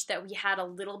wish that we had a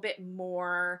little bit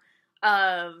more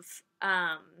of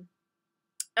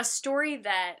a story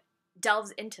that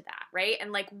delves into that, right?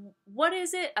 And like, what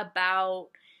is it about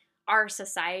our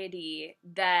society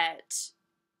that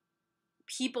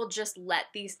people just let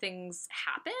these things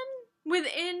happen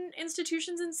within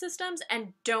institutions and systems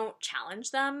and don't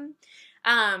challenge them,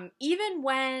 even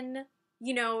when,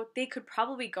 you know, they could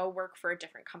probably go work for a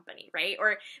different company, right?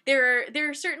 Or there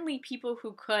are certainly people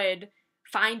who could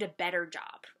find a better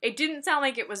job. It didn't sound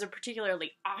like it was a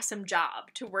particularly awesome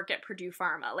job to work at Purdue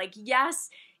Pharma. Like, yes,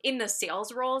 in the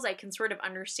sales roles, I can sort of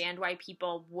understand why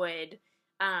people would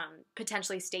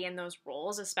potentially stay in those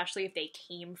roles, especially if they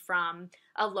came from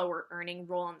a lower earning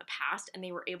role in the past and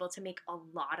they were able to make a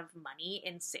lot of money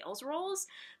in sales roles.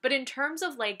 But in terms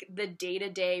of like the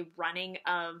day-to-day running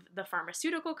of the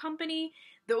pharmaceutical company,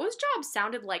 those jobs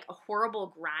sounded like a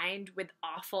horrible grind with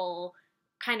awful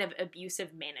kind of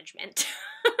abusive management.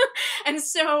 And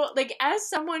so, like, as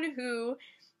someone who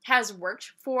has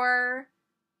worked for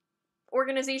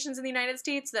organizations in the United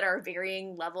States that are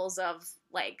varying levels of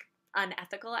like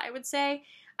unethical, I would say,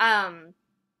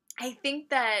 I think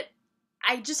that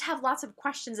I just have lots of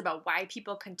questions about why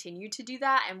people continue to do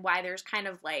that, and why there's kind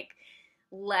of like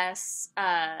less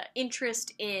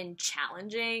interest in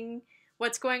challenging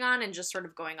what's going on and just sort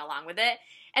of going along with it.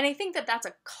 And I think that that's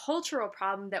a cultural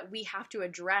problem that we have to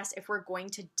address if we're going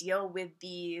to deal with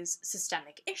these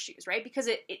systemic issues, right? Because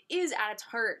it is at its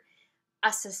heart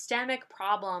a systemic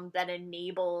problem that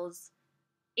enables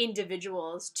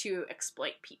individuals to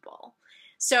exploit people.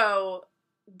 So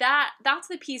that's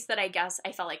the piece that I guess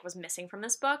I felt like was missing from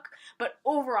this book. But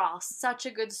overall, such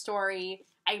a good story.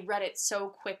 I read it so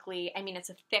quickly. I mean, it's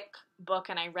a thick book,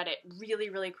 and I read it really,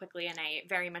 really quickly, and I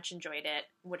very much enjoyed it.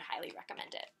 Would highly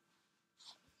recommend it.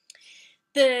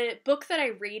 The book that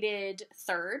I rated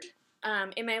third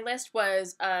in my list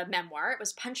was a memoir. It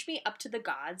was Punch Me Up to the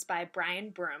Gods by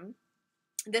Brian Broom.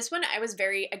 This one, I was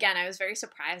very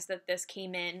surprised that this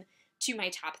came in to my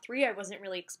top 3. I wasn't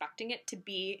really expecting it to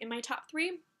be in my top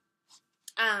 3.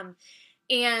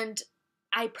 And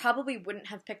I probably wouldn't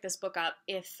have picked this book up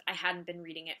if I hadn't been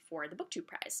reading it for the BookTube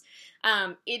Prize.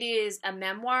 It is a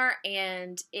memoir,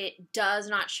 and it does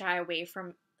not shy away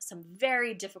from some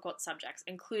very difficult subjects,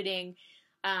 including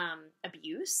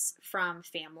abuse from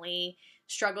family,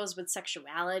 struggles with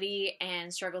sexuality,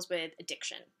 and struggles with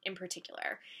addiction in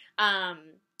particular.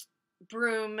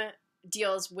 Broom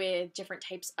deals with different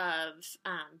types of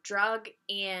drug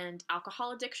and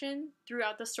alcohol addiction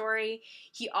throughout the story.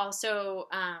 He also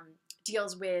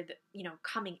deals with,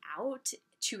 coming out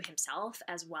to himself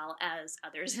as well as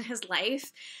others in his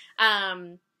life,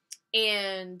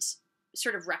 and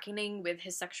sort of reckoning with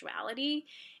his sexuality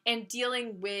and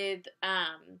dealing with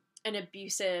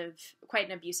quite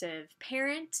an abusive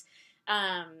parent,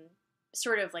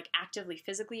 sort of like actively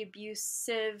physically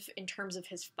abusive in terms of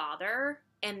his father,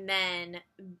 and then,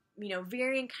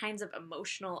 varying kinds of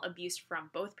emotional abuse from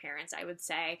both parents, I would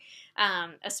say,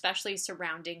 especially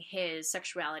surrounding his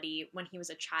sexuality when he was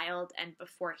a child and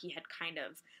before he had kind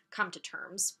of come to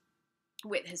terms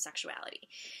with his sexuality.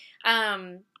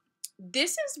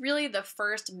 This is really the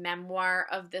first memoir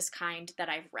of this kind that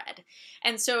I've read.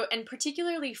 And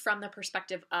particularly from the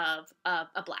perspective of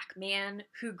a Black man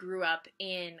who grew up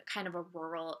in kind of a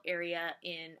rural area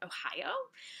in Ohio.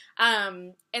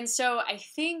 And so I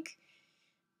think,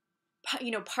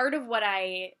 part of what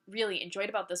I really enjoyed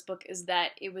about this book is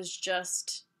that it was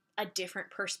just a different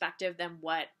perspective than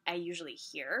what I usually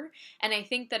hear. And I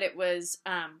think that it was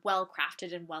well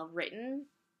crafted and well written.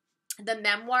 The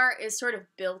memoir is sort of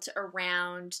built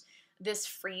around this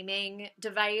framing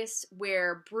device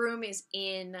where Broom is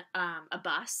in a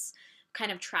bus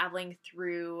kind of traveling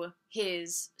through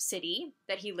his city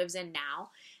that he lives in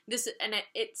now.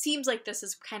 It seems like this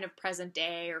is kind of present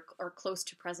day or close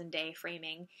to present day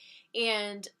framing.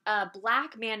 And a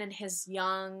Black man and his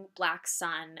young Black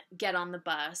son get on the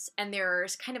bus, and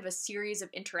there's kind of a series of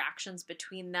interactions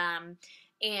between them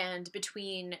and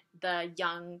between the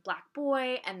young Black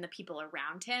boy and the people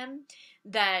around him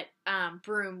that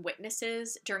Broom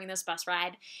witnesses during this bus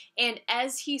ride. And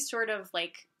as he sort of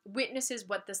like witnesses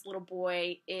what this little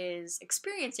boy is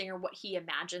experiencing, or what he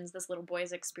imagines this little boy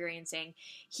is experiencing,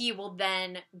 he will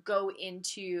then go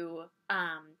into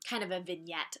kind of a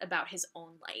vignette about his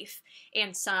own life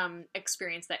and some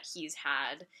experience that he's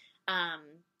had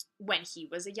when he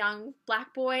was a young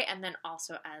Black boy, and then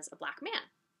also as a Black man.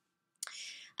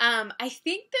 I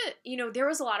think that, there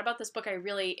was a lot about this book I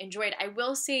really enjoyed. I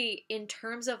will say, in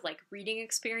terms of like reading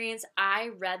experience,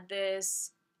 I read this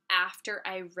after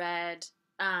I read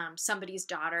Somebody's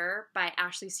Daughter by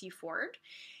Ashley C. Ford.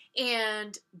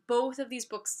 And both of these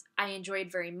books I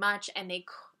enjoyed very much, and they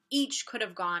each could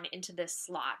have gone into this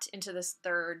slot, into this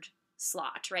third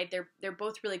slot, right? They're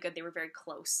both really good. They were very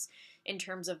close in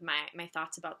terms of my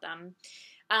thoughts about them.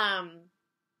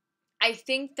 I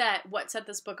think that what set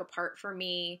this book apart for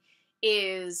me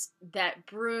is that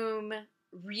Broom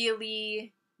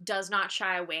really does not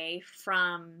shy away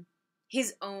from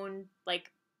his own,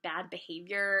 like, bad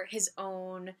behavior, his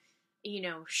own,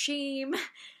 shame,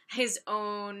 his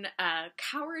own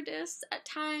cowardice at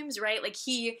times, right? Like,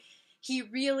 he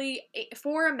really,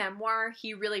 for a memoir,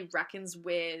 he really reckons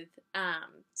with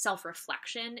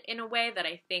self-reflection in a way that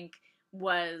I think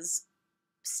was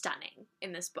stunning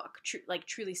in this book,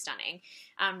 truly stunning,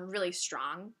 really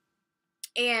strong.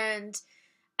 And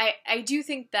I do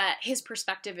think that his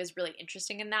perspective is really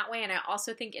interesting in that way. And I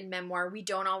also think in memoir, we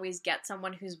don't always get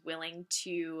someone who's willing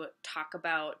to talk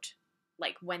about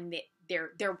like when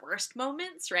their worst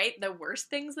moments, right? The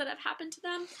worst things that have happened to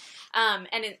them.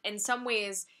 And in some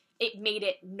ways, it made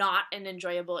it not an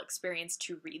enjoyable experience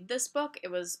to read this book. It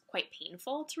was quite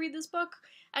painful to read this book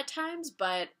at times,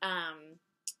 but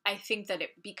I think that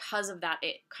because of that,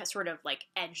 it sort of like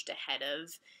edged ahead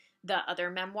of the other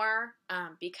memoir,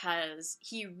 because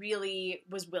he really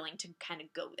was willing to kind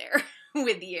of go there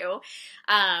with you,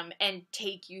 and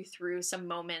take you through some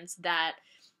moments that,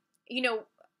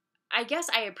 I guess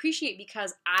I appreciate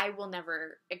because I will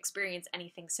never experience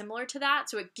anything similar to that.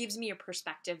 So it gives me a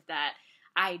perspective that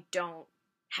I don't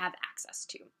have access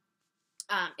to.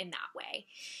 In that way.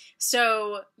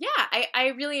 So yeah,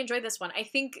 I really enjoyed this one. I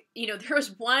think, there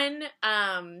was one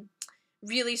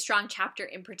really strong chapter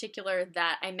in particular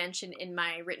that I mentioned in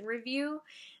my written review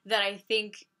that I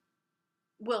think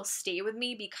will stay with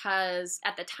me because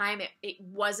at the time it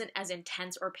wasn't as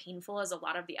intense or painful as a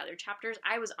lot of the other chapters.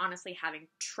 I was honestly having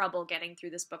trouble getting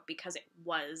through this book because it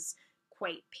was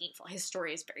quite painful. His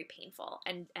story is very painful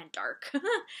and dark.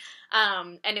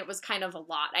 And it was kind of a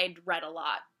lot. I'd read a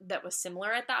lot that was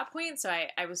similar at that point, so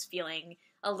I was feeling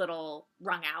a little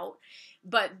wrung out.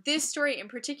 But this story in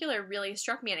particular really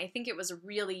struck me, and I think it was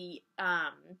really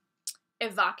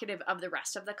evocative of the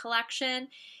rest of the collection.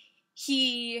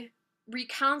 He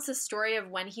recounts a story of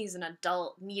when he's an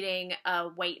adult meeting a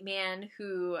white man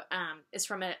who is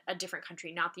from a different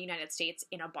country, not the United States,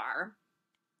 in a bar.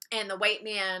 And the white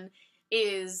man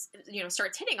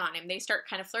starts hitting on him. They start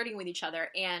kind of flirting with each other.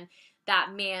 And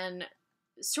that man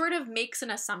sort of makes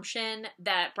an assumption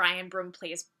that Brian Broom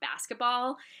plays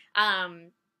basketball.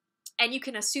 And you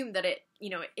can assume that it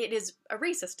is a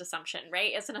racist assumption,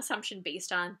 right? It's an assumption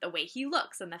based on the way he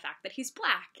looks and the fact that he's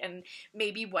black and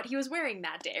maybe what he was wearing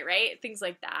that day, right? Things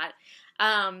like that.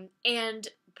 And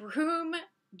Broom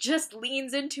just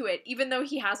leans into it, even though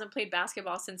he hasn't played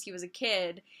basketball since he was a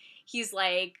kid. He's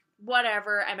like,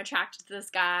 whatever, I'm attracted to this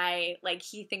guy. Like,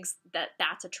 he thinks that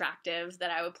that's attractive,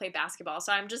 that I would play basketball,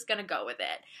 so I'm just gonna go with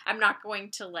it. I'm not going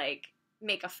to, like,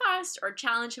 make a fuss or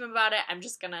challenge him about it. I'm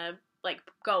just gonna, like,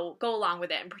 go along with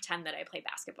it and pretend that I play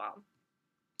basketball.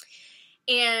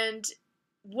 And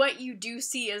what you do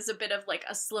see is a bit of, like,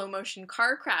 a slow motion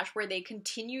car crash where they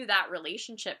continue that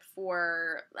relationship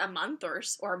for a month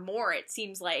or more, it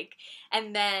seems like.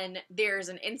 And then there's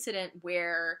an incident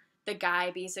where the guy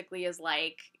basically is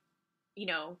like,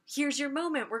 here's your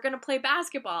moment, we're gonna play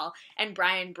basketball. And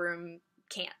Brian Broom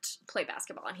can't play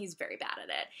basketball, and he's very bad at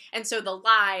it. And so the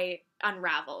lie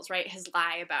unravels, right? His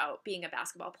lie about being a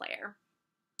basketball player.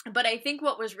 But I think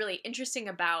what was really interesting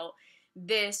about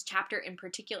this chapter in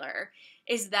particular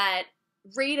is that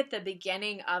right at the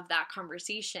beginning of that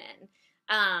conversation,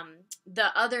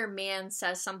 the other man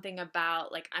says something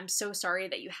about, like, I'm so sorry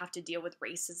that you have to deal with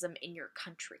racism in your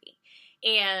country.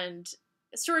 And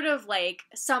sort of like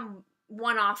some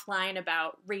one-off line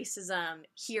about racism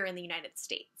here in the United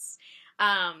States.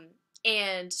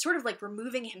 And sort of like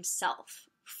removing himself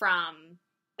from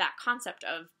that concept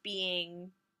of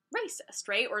being racist,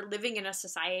 right? Or living in a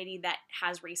society that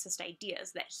has racist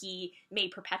ideas that he may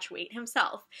perpetuate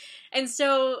himself. And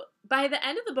so by the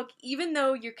end of the book, even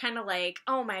though you're kind of like,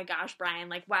 oh my gosh, Brian,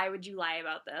 like, why would you lie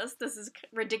about this? This is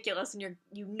ridiculous. And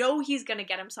he's going to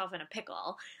get himself in a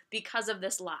pickle because of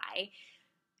this lie.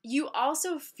 You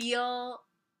also feel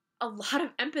a lot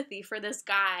of empathy for this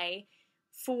guy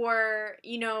for,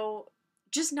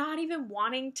 just not even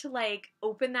wanting to, like,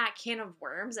 open that can of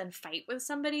worms and fight with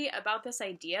somebody about this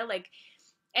idea, like,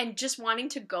 and just wanting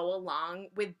to go along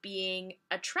with being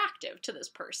attractive to this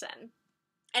person.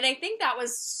 And I think that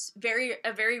was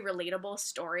a very relatable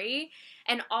story.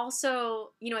 And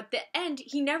also, at the end,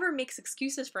 he never makes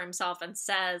excuses for himself and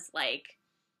says, like,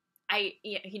 I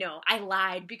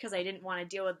lied because I didn't want to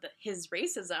deal with his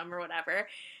racism or whatever.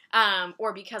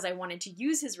 Or because I wanted to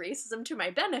use his racism to my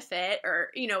benefit, or,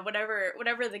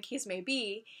 whatever the case may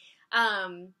be.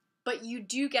 But you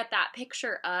do get that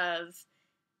picture of,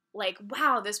 like,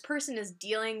 wow, this person is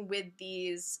dealing with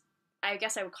these, I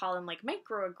guess I would call them, like,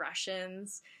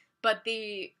 microaggressions, but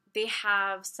they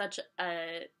have such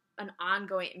an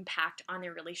ongoing impact on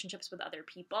their relationships with other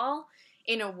people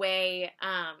in a way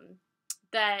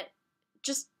that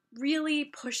just really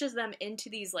pushes them into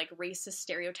these, like, racist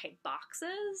stereotype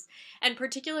boxes. And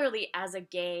particularly as a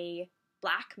gay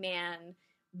black man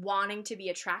wanting to be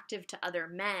attractive to other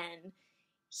men,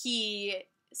 he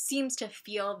seems to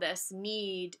feel this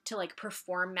need to, like,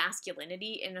 perform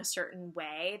masculinity in a certain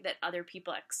way that other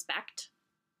people expect.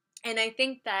 And I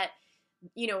think that,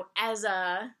 as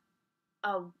a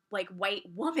like, white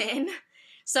woman,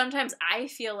 sometimes I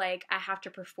feel like I have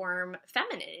to perform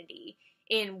femininity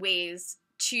in ways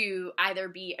to either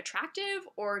be attractive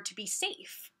or to be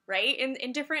safe, right?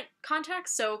 In different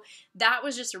contexts. So that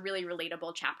was just a really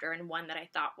relatable chapter, and one that I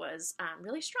thought was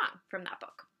really strong from that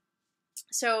book.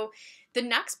 So the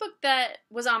next book that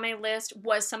was on my list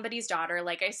was Somebody's Daughter,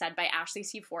 like I said, by Ashley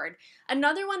C. Ford.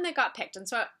 Another one that got picked. And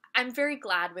so I'm very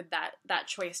glad with that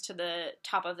choice to the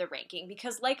top of the ranking,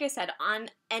 because like I said, on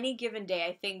any given day,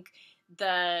 I think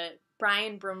the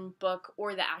Brian Broom book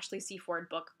or the Ashley C. Ford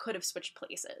book could have switched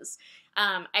places.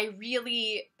 And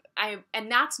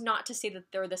that's not to say that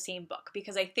they're the same book,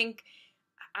 because I think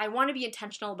I want to be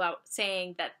intentional about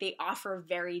saying that they offer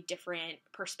very different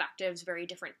perspectives, very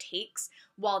different takes,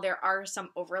 while there are some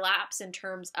overlaps in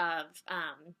terms of,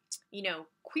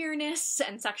 queerness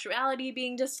and sexuality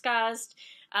being discussed,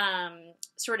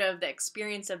 sort of the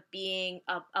experience of being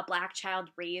a black child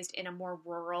raised in a more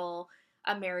rural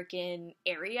American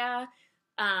area,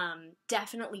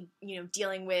 definitely,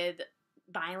 dealing with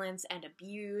violence and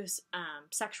abuse,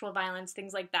 sexual violence,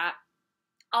 things like that.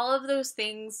 All of those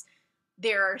things,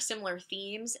 there are similar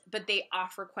themes, but they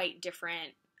offer quite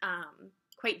different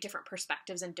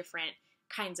perspectives and different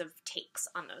kinds of takes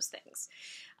on those things.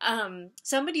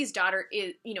 Somebody's Daughter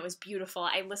is beautiful.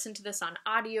 I listened to this on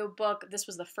audiobook. This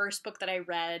was the first book that I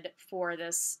read for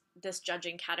this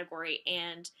judging category,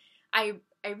 and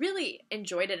I really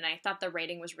enjoyed it, and I thought the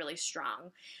writing was really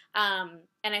strong. And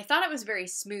I thought it was very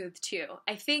smooth, too.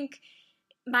 I think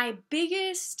my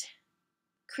biggest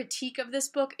critique of this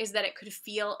book is that it could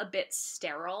feel a bit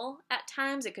sterile at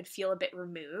times. It could feel a bit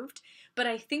removed. But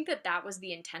I think that that was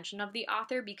the intention of the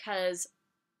author, because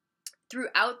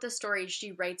throughout the story,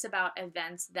 she writes about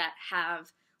events that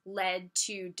have led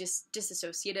to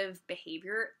disassociative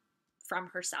behavior from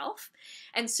herself.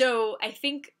 And so I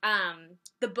think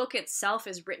the book itself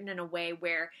is written in a way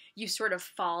where you sort of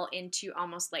fall into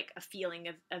almost like a feeling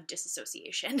of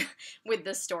disassociation with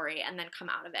the story and then come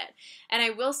out of it. And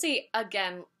I will say,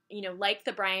 again, you know, like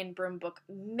the Brian Broom book,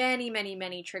 many, many,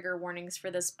 many trigger warnings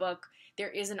for this book. There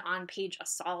is an on-page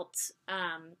assault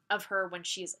of her when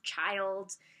she's a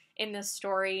child in this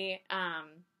story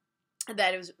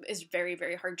that is very,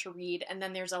 very hard to read. And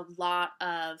then there's a lot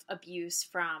of abuse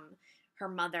from her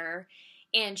mother.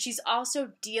 And she's also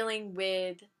dealing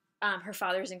with her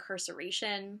father's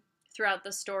incarceration throughout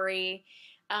the story.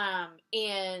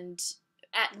 And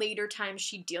at later times,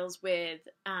 she deals with,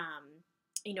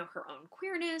 you know, her own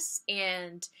queerness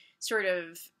and sort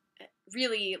of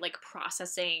really like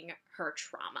processing her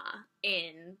trauma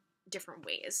in different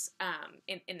ways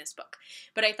in this book.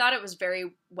 But I thought it was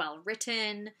very well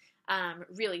written,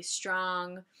 really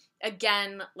strong.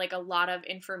 Again, like a lot of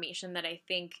information that I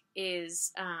think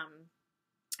is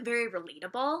very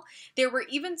relatable. There were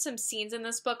even some scenes in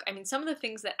this book. I mean, some of the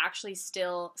things that actually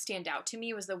still stand out to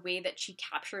me was the way that she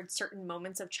captured certain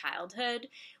moments of childhood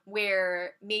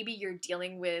where maybe you're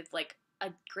dealing with like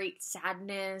a great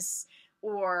sadness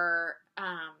or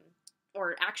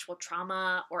actual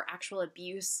trauma or actual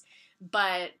abuse,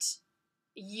 but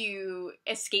you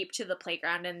escape to the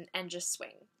playground and just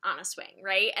swing on a swing,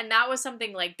 right? And that was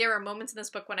something like, there were moments in this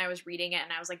book when I was reading it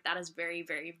and I was like, that is very,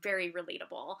 very, very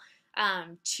relatable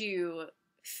to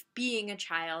being a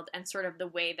child and sort of the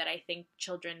way that I think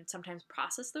children sometimes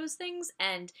process those things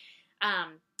and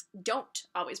don't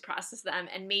always process them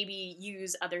and maybe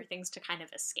use other things to kind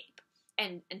of escape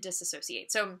and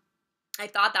disassociate. So I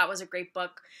thought that was a great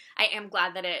book. I am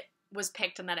glad that it was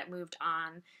picked and that it moved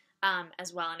on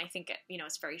as well. And I think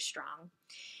it's very strong.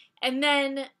 And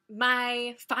then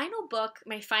my final book,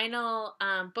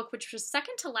 which was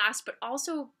second to last, but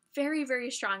also very, very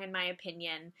strong in my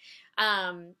opinion,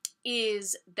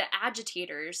 is The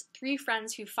Agitators, 3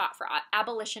 Friends Who Fought for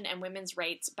Abolition and Women's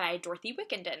Rights by Dorothy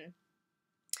Wickenden.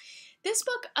 This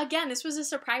book, again, this was a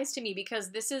surprise to me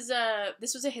because this was a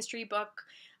history book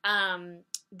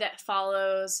that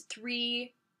follows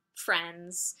 3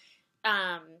 friends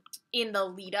in the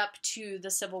lead up to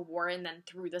the Civil War and then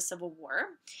through the Civil War.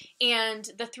 And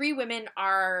the 3 women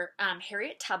are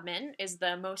Harriet Tubman is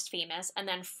the most famous, and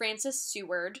then Frances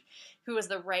Seward, who was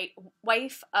the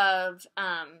wife of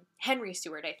Henry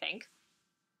Seward, I think,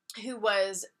 who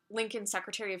was Lincoln's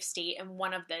Secretary of State and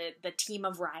one of the team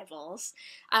of rivals.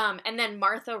 And then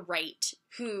Martha Wright,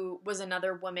 who was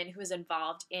another woman who was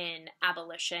involved in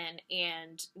abolition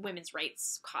and women's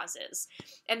rights causes.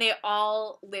 And they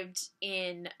all lived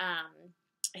in, I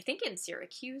think in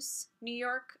Syracuse, New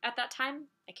York at that time.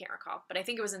 I can't recall, but I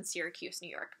think it was in Syracuse, New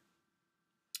York,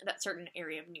 that certain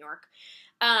area of New York.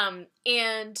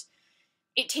 And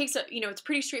it takes it's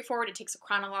pretty straightforward. It takes a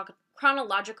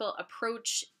chronological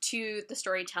approach to the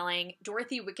storytelling.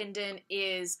 Dorothy Wickenden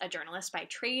is a journalist by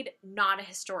trade, not a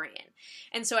historian.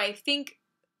 And so I think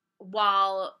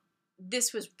while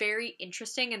this was very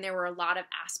interesting and there were a lot of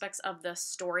aspects of the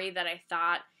story that I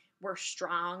thought were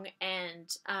strong and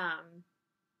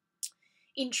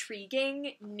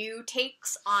intriguing new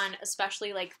takes on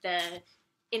especially like the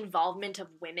involvement of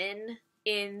women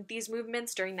in these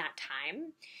movements during that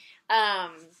time,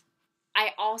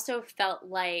 I also felt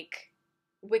like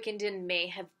Wickenden may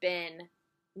have been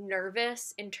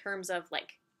nervous in terms of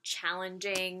like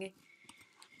challenging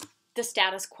the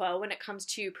status quo when it comes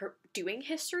to doing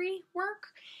history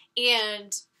work.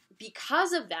 And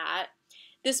because of that,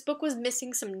 this book was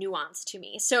missing some nuance to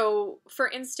me. So, for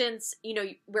instance,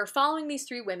 we're following these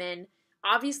 3 women.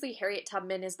 Obviously, Harriet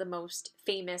Tubman is the most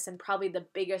famous and probably the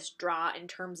biggest draw in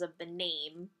terms of the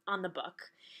name on the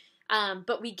book.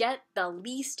 But we get the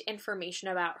least information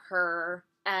about her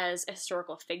as a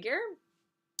historical figure,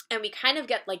 and we kind of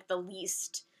get like the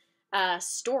least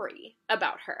story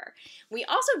about her. We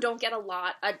also don't get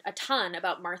a ton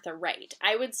about Martha Wright.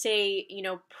 I would say,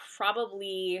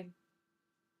 probably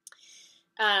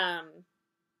 2/3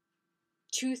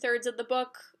 of the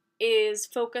book is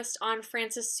focused on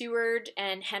Frances Seward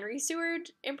and Henry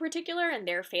Seward in particular and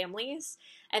their families.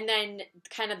 And then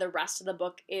kind of the rest of the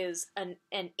book is an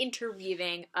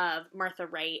interweaving of Martha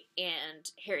Wright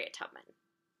and Harriet Tubman.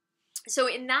 So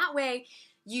in that way,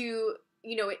 you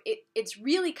it's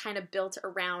really kind of built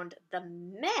around the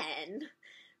men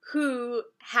who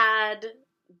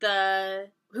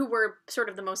who were sort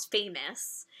of the most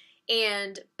famous,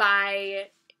 and by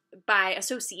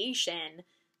association,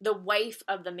 the wife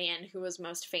of the man who was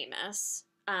most famous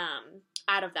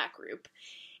out of that group,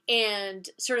 and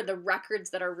sort of the records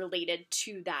that are related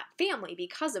to that family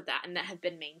because of that and that have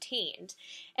been maintained.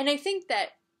 And I think that,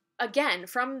 again,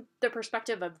 from the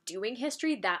perspective of doing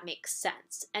history, that makes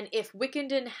sense. And if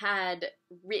Wickenden had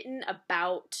written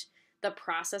about the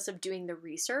process of doing the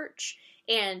research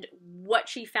and what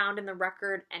she found in the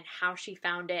record and how she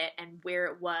found it and where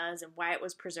it was and why it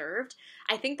was preserved,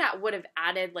 I think that would have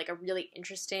added like a really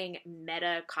interesting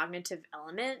metacognitive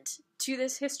element to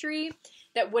this history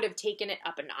that would have taken it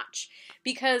up a notch.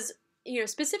 Because,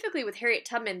 specifically with Harriet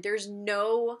Tubman, there's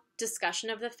no discussion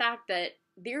of the fact that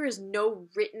there is no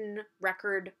written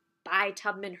record by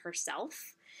Tubman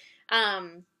herself.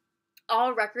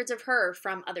 All records of her are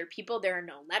from other people. There are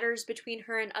no letters between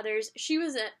her and others. She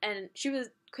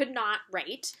could not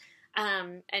write,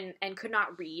 and could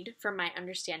not read, from my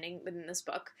understanding within this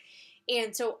book.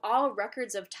 And so all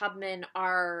records of Tubman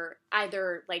are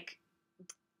either like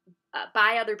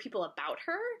by other people about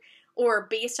her, or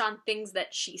based on things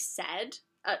that she said.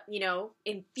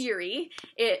 In theory,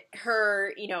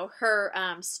 her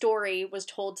story was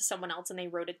told to someone else and they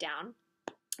wrote it down.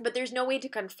 But there's no way to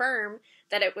confirm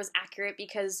that it was accurate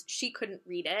because she couldn't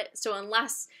read it. So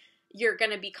unless you're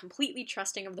going to be completely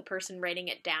trusting of the person writing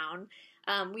it down,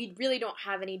 we really don't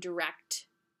have any direct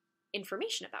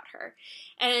information about her.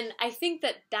 And I think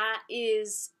that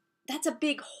that's a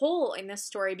big hole in this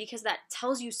story because that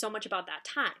tells you so much about that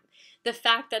time. The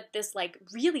fact that this like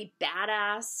really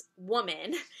badass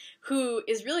woman, who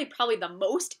is really probably the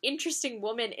most interesting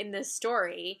woman in this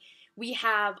story, we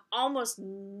have almost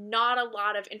not a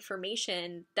lot of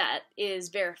information that is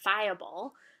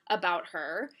verifiable about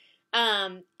her.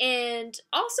 And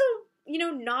also,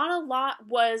 not a lot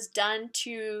was done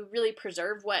to really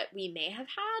preserve what we may have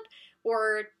had,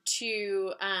 or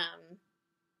to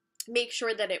make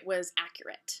sure that it was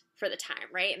accurate for the time,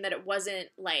 right? And that it wasn't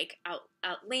like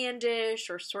outlandish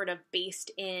or sort of based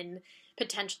in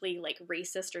potentially like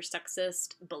racist or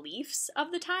sexist beliefs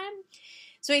of the time.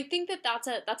 So I think that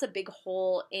that's a big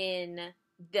hole in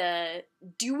the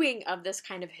doing of this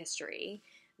kind of history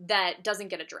that doesn't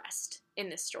get addressed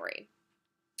in this story.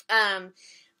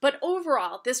 But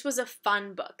overall, this was a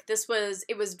fun book.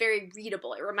 It was very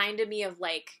readable. It reminded me of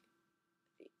like,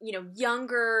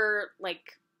 younger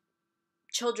like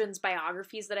children's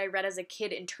biographies that I read as a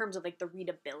kid in terms of like the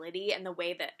readability and the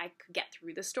way that I could get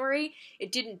through the story.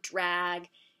 It didn't drag.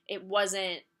 It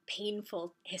wasn't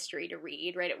painful history to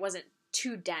read, right? It wasn't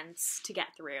too dense to get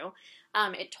through.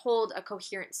 It told a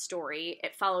coherent story.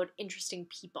 It followed interesting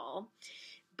people.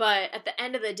 But at the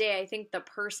end of the day, I think the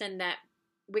person that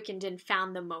Wickenden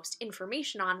found the most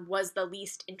information on was the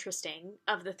least interesting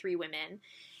of the three women,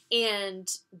 and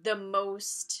the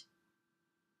most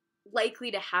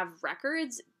likely to have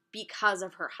records because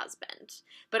of her husband,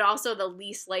 but also the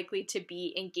least likely to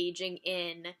be engaging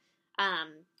in,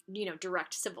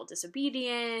 direct civil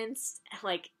disobedience,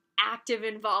 like active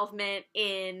involvement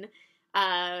in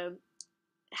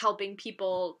helping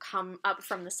people come up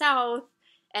from the South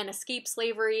and escape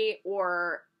slavery,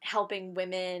 or helping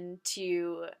women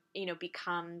to,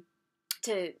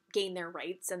 to gain their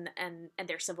rights and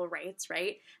their civil rights,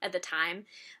 right, at the time.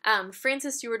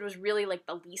 Frances Seward was really like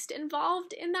the least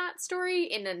involved in that story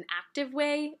in an active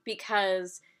way,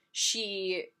 because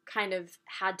she kind of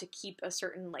had to keep a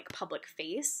certain like public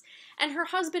face. And her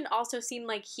husband also seemed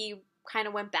like he kind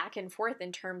of went back and forth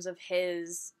in terms of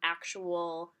his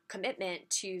actual commitment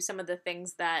to some of the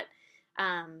things that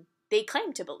they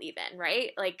claim to believe in,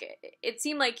 right? Like, it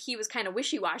seemed like he was kind of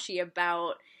wishy-washy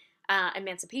about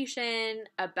emancipation,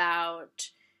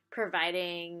 about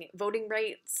providing voting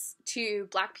rights to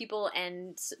Black people,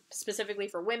 and specifically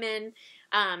for women.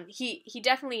 He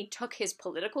definitely took his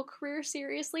political career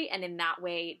seriously, and in that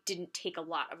way didn't take a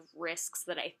lot of risks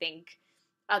that I think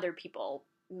other people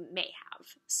may have.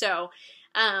 So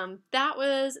that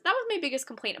was my biggest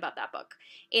complaint about that book.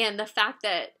 And the fact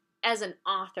that as an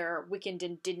author,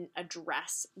 Wickenden didn't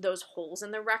address those holes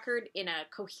in the record in a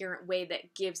coherent way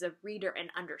that gives a reader an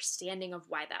understanding of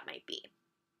why that might be.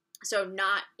 So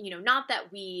not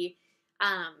that we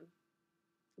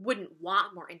wouldn't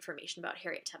want more information about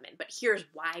Harriet Tubman, but here's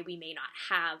why we may not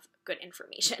have good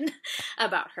information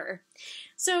about her.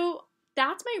 So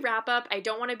that's my wrap up. I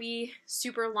don't want to be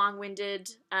super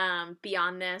long-winded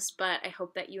beyond this, but I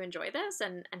hope that you enjoy this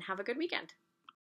and have a good weekend.